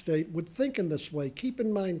Jewish state would think in this way. Keep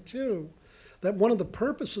in mind, too, that one of the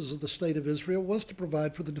purposes of the state of Israel was to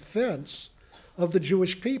provide for the defense of the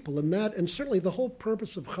Jewish people. And certainly the whole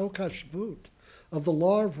purpose of Chok HaShvut, of the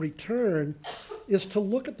law of return, is to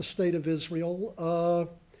look at the state of Israel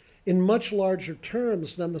in much larger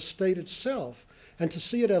terms than the state itself, and to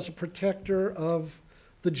see it as a protector of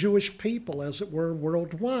the Jewish people, as it were,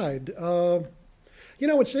 worldwide. You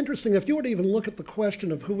know, it's interesting, if you were to even look at the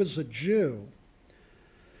question of who is a Jew,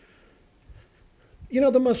 you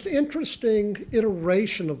know, the most interesting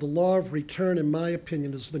iteration of the law of return, in my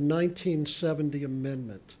opinion, is the 1970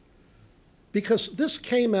 amendment. Because this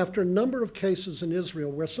came after a number of cases in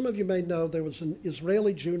Israel where some of you may know there was an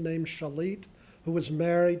Israeli Jew named Shalit who was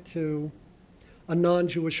married to a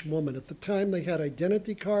non-Jewish woman. At the time, they had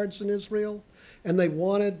identity cards in Israel, and they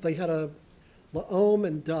had a La'om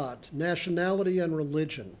and Dat, nationality and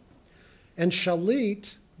religion. And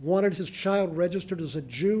Shalit wanted his child registered as a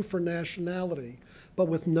Jew for nationality, but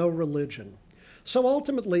with no religion. So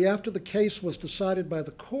ultimately, after the case was decided by the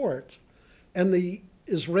court, and the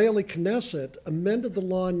Israeli Knesset amended the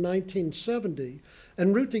law in 1970,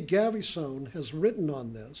 and Ruti Gavison has written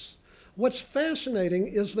on this, what's fascinating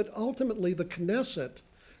is that ultimately the Knesset,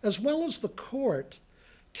 as well as the court,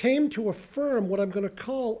 came to affirm what I'm going to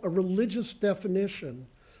call a religious definition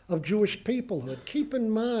of Jewish peoplehood. Keep in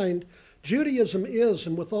mind, Judaism is,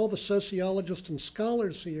 and with all the sociologists and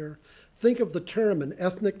scholars here, think of the term an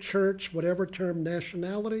ethnic church, whatever term,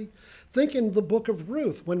 nationality. Think in the book of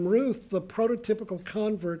Ruth, when Ruth, the prototypical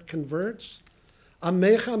convert, converts,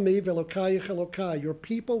 Amecha mi velokayich Elokai, your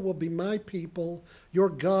people will be my people, your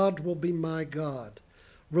God will be my God.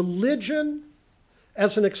 Religion,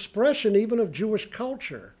 as an expression even of Jewish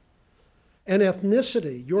culture, and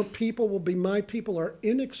ethnicity, your people will be my people, are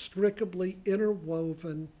inextricably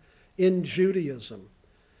interwoven in Judaism.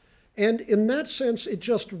 And in that sense, it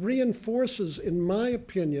just reinforces, in my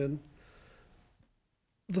opinion,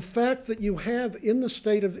 the fact that you have in the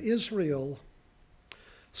state of Israel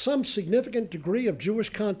some significant degree of Jewish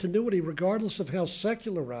continuity, regardless of how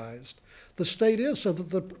secularized the state is, so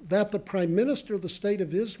that the prime minister of the state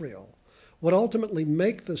of Israel would ultimately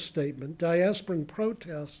make this statement, diasporan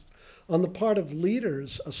protests on the part of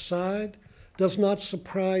leaders aside, does not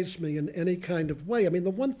surprise me in any kind of way. I mean, the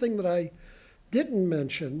one thing that I didn't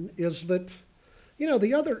mention is that, you know,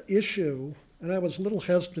 the other issue, and I was a little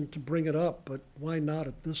hesitant to bring it up, but why not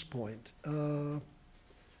at this point?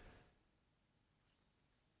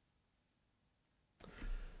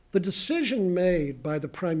 The decision made by the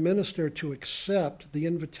Prime Minister to accept the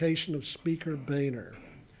invitation of Speaker Boehner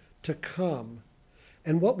to come,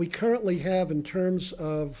 and what we currently have in terms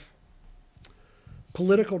of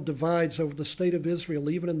political divides over the state of Israel,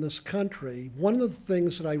 even in this country, one of the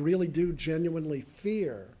things that I really do genuinely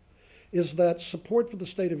fear is that support for the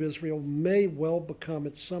state of Israel may well become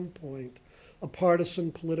at some point a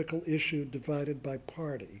partisan political issue divided by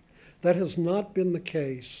party. That has not been the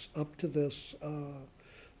case up to this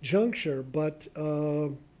juncture, but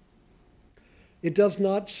it does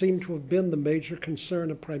not seem to have been the major concern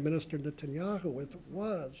of Prime Minister Netanyahu. If it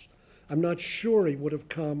was, I'm not sure he would have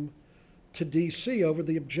come to D.C. over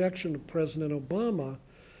the objection of President Obama.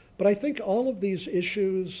 But I think all of these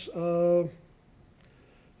issues, are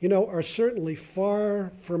certainly far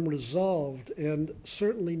from resolved and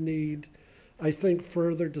certainly need, I think,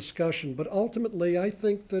 further discussion. But ultimately, I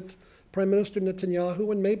think that Prime Minister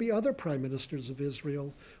Netanyahu and maybe other prime ministers of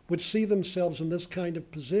Israel would see themselves in this kind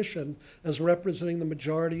of position as representing the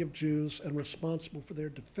majority of Jews and responsible for their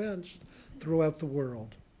defense throughout the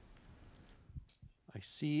world. I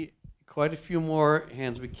see quite a few more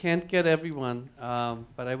hands. We can't get everyone,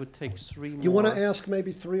 but I would take three more. You want to ask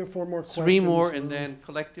maybe 3 or 4 more questions? 3 more, and then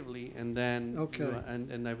collectively, and then okay.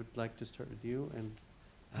 And I would like to start with you. And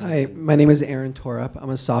hi, my name is Aaron Torup. I'm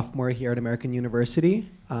a sophomore here at American University.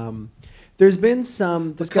 There's been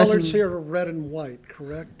some discussion. The colors here are red and white,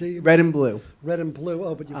 correct, Dean? Red and blue. Red and blue.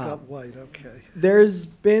 Oh, but you've got white. Okay. There's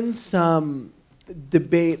been some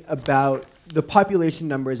debate about the population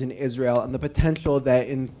numbers in Israel and the potential that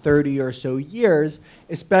in 30 or so years,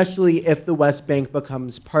 especially if the West Bank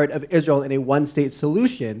becomes part of Israel in a one-state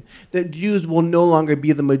solution, that Jews will no longer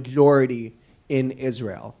be the majority in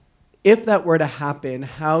Israel. If that were to happen,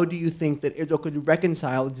 how do you think that Israel could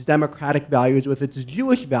reconcile its democratic values with its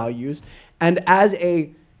Jewish values? And as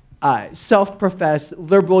a self-professed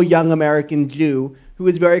liberal young American Jew who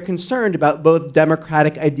is very concerned about both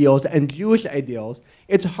democratic ideals and Jewish ideals,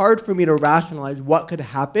 it's hard for me to rationalize what could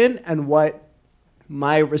happen and what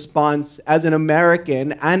my response as an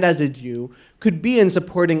American and as a Jew could be in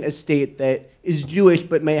supporting a state that is Jewish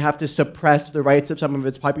but may have to suppress the rights of some of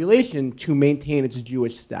its population to maintain its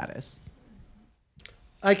Jewish status.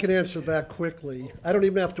 I can answer that quickly. I don't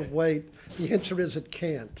even have to wait. The answer is it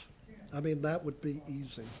can't. I mean, that would be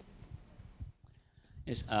easy.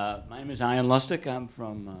 Yes, my name is Ian Lustig. I'm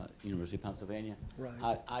from University of Pennsylvania.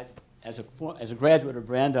 Right. As a graduate of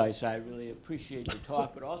Brandeis, I really appreciate your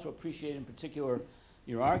talk, but also appreciate in particular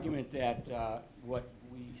your argument that what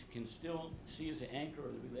we can still see as an anchor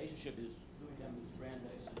of the relationship is Louis Demings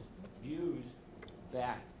Brandeis' views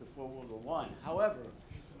back before World War I. However,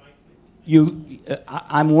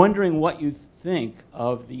 I'm wondering what you think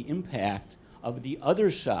of the impact of the other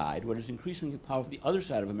side, what is increasingly powerful, the other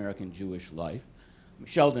side of American Jewish life.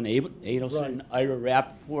 Sheldon Adelson, Right. Ira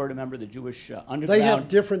Rappaport, a member of the Jewish Underground. They have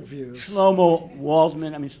different views. Shlomo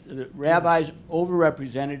Waldman. I mean, the rabbis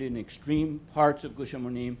overrepresented in extreme parts of Gush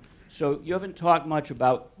Emunim. So you haven't talked much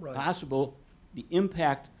about the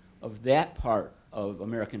impact of that part of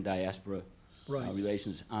American diaspora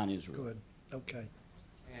relations on Israel. Good. Okay.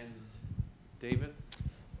 And David?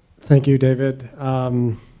 Thank you, David.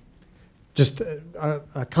 Just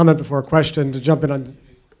a comment before a question to jump in on.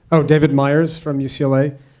 Oh, David Myers from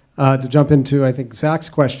UCLA. To jump into, I think, Zach's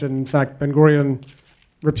question. In fact, Ben-Gurion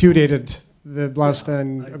repudiated the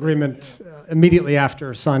Blaustein Agreement immediately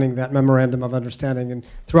after signing that memorandum of understanding, and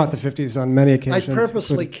throughout the 50s on many occasions. I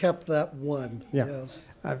purposely kept that one. Yeah,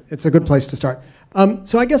 yes. It's a good place to start.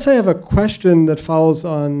 So I guess I have a question that follows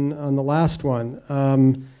on the last one.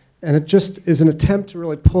 And it just is an attempt to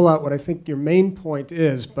really pull out what I think your main point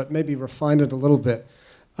is, but maybe refine it a little bit.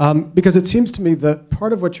 Because it seems to me that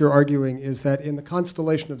part of what you're arguing is that in the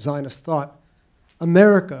constellation of Zionist thought,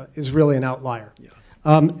 America is really an outlier. Yeah.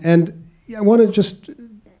 And I want to just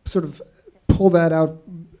sort of pull that out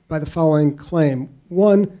by the following claim.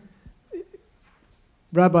 One,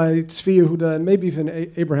 Rabbi Tzvi Yehuda, and maybe even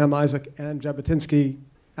Abraham, Isaac, and Jabotinsky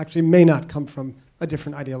actually may not come from a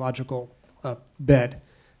different ideological bed.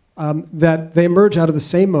 That they emerge out of the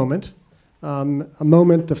same moment, a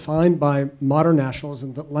moment defined by modern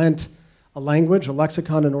nationalism that lent a language, a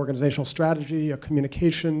lexicon, an organizational strategy, a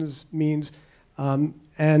communications means,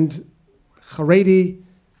 and Haredi,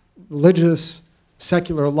 religious,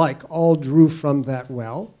 secular alike, all drew from that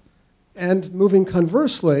well. And moving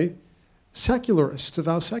conversely, secularists,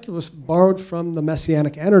 devout secularists, borrowed from the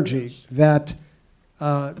messianic energy that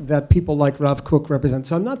people like Rav Kook represent.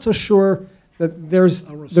 So I'm not so sure that there's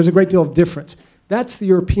a great deal of difference. That's the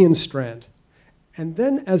European strand. And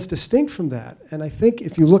then as distinct from that, and I think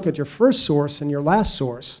if you look at your first source and your last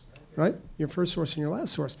source, right? Your first source and your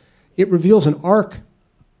last source, it reveals an arc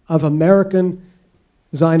of American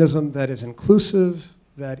Zionism that is inclusive,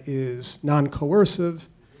 that is non-coercive,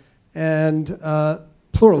 and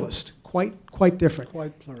pluralist, quite different.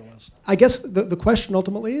 Quite pluralist. I guess the question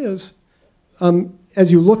ultimately is,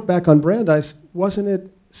 as you look back on Brandeis, wasn't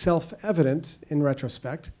it self-evident in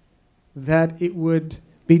retrospect that it would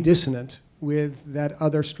be dissonant with that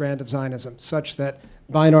other strand of Zionism, such that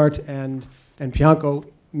Weinart and Pianko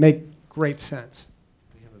make great sense?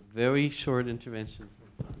 We have a very short intervention.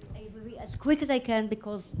 I will be as quick as I can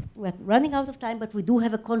because we're running out of time, but we do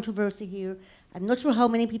have a controversy here. I'm not sure how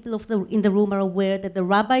many people in the room are aware that the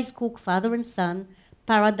Rabbi's Cook father and son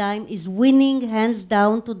paradigm is winning hands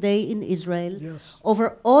down today in Israel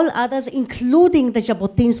over all others, including the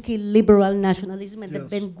Jabotinsky liberal nationalism and the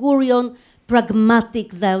Ben-Gurion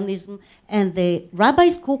pragmatic Zionism. And the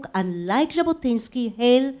Rabbi's Cook, unlike Jabotinsky,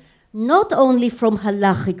 hail not only from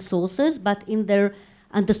halachic sources, but in their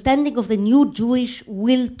understanding of the new Jewish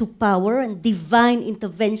will to power and divine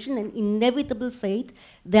intervention and inevitable fate,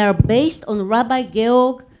 they are based on Rabbi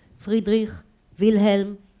Georg Friedrich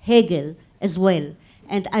Wilhelm Hegel as well.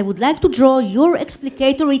 And I would like to draw your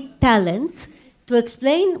explicatory talent to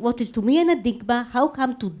explain what is to me an enigma, how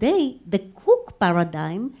come today the Cook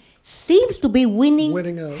paradigm seems to be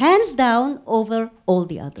winning hands down over all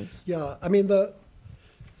the others. Yeah, I mean,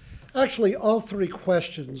 actually all three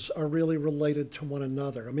questions are really related to one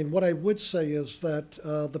another. I mean, what I would say is that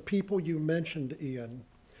the people you mentioned, Ian,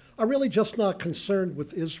 are really just not concerned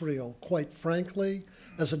with Israel, quite frankly,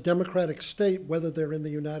 as a democratic state, whether they're in the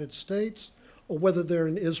United States or whether they're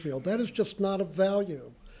in Israel. That is just not a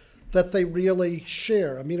value that they really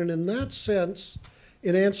share. I mean, and in that sense,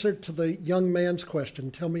 in answer to the young man's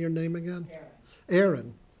question, tell me your name again?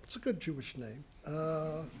 Aaron. It's a good Jewish name.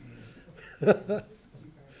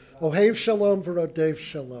 Ohev Shalom V'rodev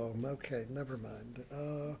Shalom. Okay, never mind.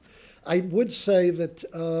 I would say that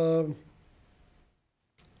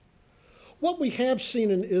what we have seen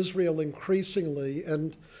in Israel increasingly,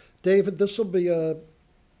 and David, this will be a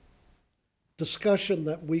discussion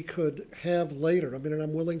that we could have later. I mean, and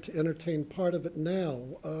I'm willing to entertain part of it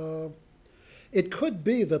now. It could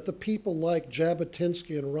be that the people like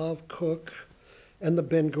Jabotinsky and Rav Kook and the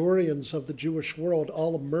Ben-Gurions of the Jewish world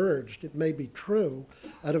all emerged, it may be true,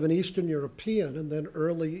 out of an Eastern European and then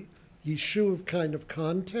early Yishuv kind of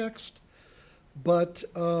context. But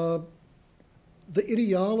the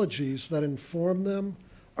ideologies that inform them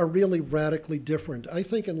are really radically different. I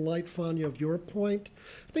think in light, Fania, of your point,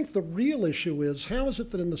 I think the real issue is how is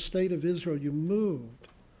it that in the state of Israel you moved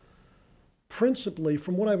principally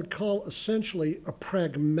from what I would call essentially a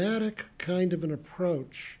pragmatic kind of an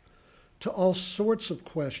approach to all sorts of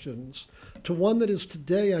questions, to one that is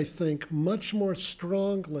today, I think, much more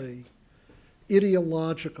strongly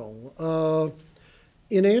ideological.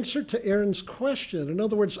 In answer to Aaron's question, in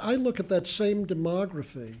other words, I look at that same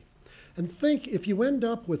demography and think if you end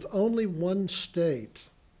up with only one state,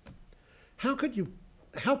 how could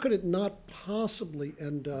it not possibly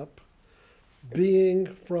end up being,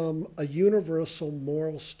 from a universal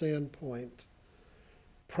moral standpoint,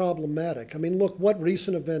 problematic? I mean, look, what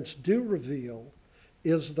recent events do reveal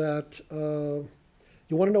is that,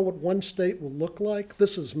 you want to know what one state will look like?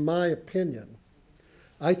 This is my opinion.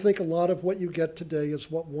 I think a lot of what you get today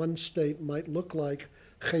is what one state might look like,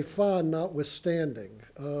 Haifa notwithstanding.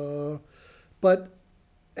 But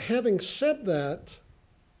having said that,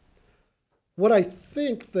 what I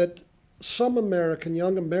think that some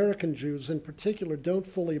young American Jews in particular don't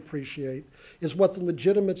fully appreciate is what the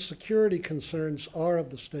legitimate security concerns are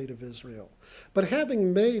of the state of Israel. But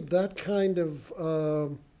having made that kind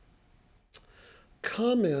of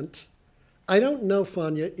comment, I don't know,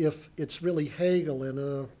 Fania, if it's really Hegel in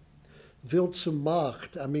a Will zum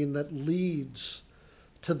Macht, I mean, that leads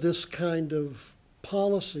to this kind of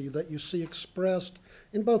policy that you see expressed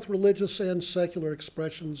in both religious and secular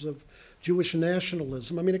expressions of Jewish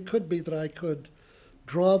nationalism. I mean, it could be that I could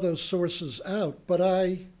draw those sources out, but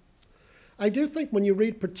I do think when you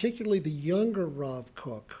read particularly the younger Rav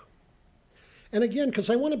Kook, and again, because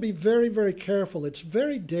I want to be very, very careful, it's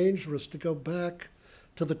very dangerous to go back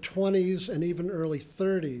to the 20s and even early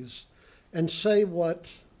 30s and say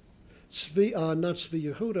what not Tzvi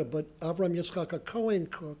Yehuda, but Avram Yitzchak Cohen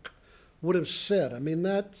Kook would have said. I mean,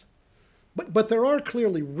 but there are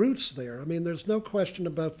clearly roots there. I mean, there's no question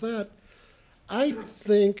about that. I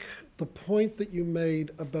think the point that you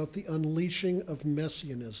made about the unleashing of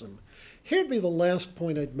messianism, here'd be the last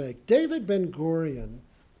point I'd make. David Ben-Gurion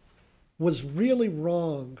was really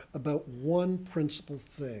wrong about one principal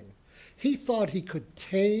thing. He thought he could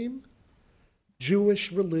tame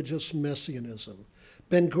Jewish religious messianism.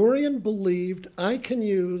 Ben-Gurion believed I can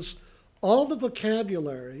use all the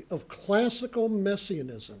vocabulary of classical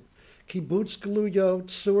messianism, Kibbutz Galuyot,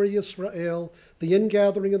 Sur Yisrael, the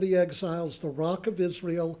ingathering of the exiles, the Rock of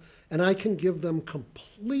Israel, and I can give them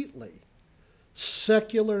completely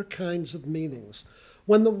secular kinds of meanings.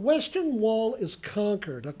 When the Western Wall is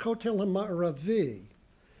conquered, a Kotel HaMa'aravi,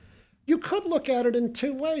 you could look at it in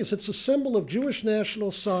two ways. It's a symbol of Jewish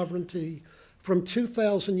national sovereignty from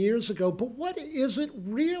 2,000 years ago, but what is it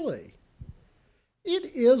really?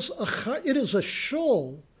 It is a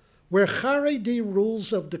shul where Haredi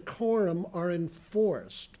rules of decorum are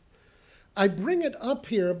enforced. I bring it up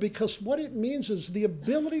here because what it means is the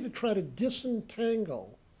ability to try to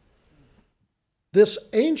disentangle this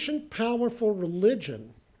ancient, powerful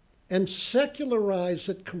religion and secularize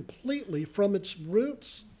it completely from its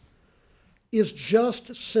roots is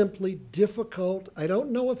just simply difficult. I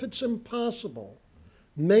don't know if it's impossible.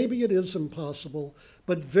 Maybe it is impossible,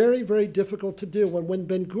 but very, very difficult to do. And when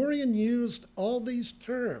Ben-Gurion used all these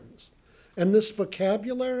terms and this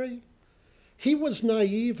vocabulary, he was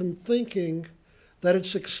naive in thinking that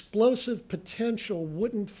its explosive potential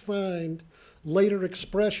wouldn't find later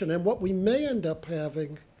expression. And what we may end up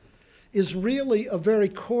having is really a very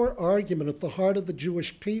core argument at the heart of the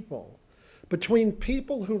Jewish people between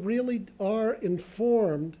people who really are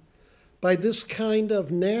informed by this kind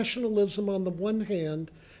of nationalism on the one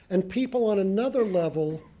hand, and people on another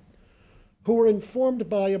level who are informed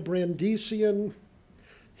by a Brandesian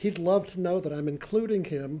he'd love to know that I'm including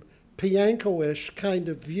him, Pianko-ish kind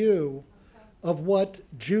of view of what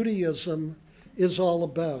Judaism is all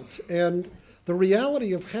about. And the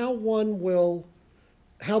reality of how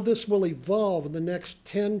this will evolve in the next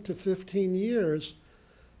 10 to 15 years,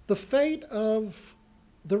 the fate of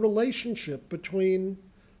the relationship between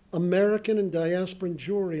American and diasporan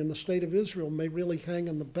Jewry in the state of Israel may really hang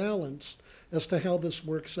in the balance as to how this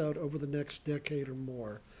works out over the next decade or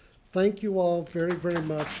more. Thank you all very, very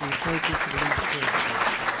much, and thank you for the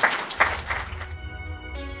invitation.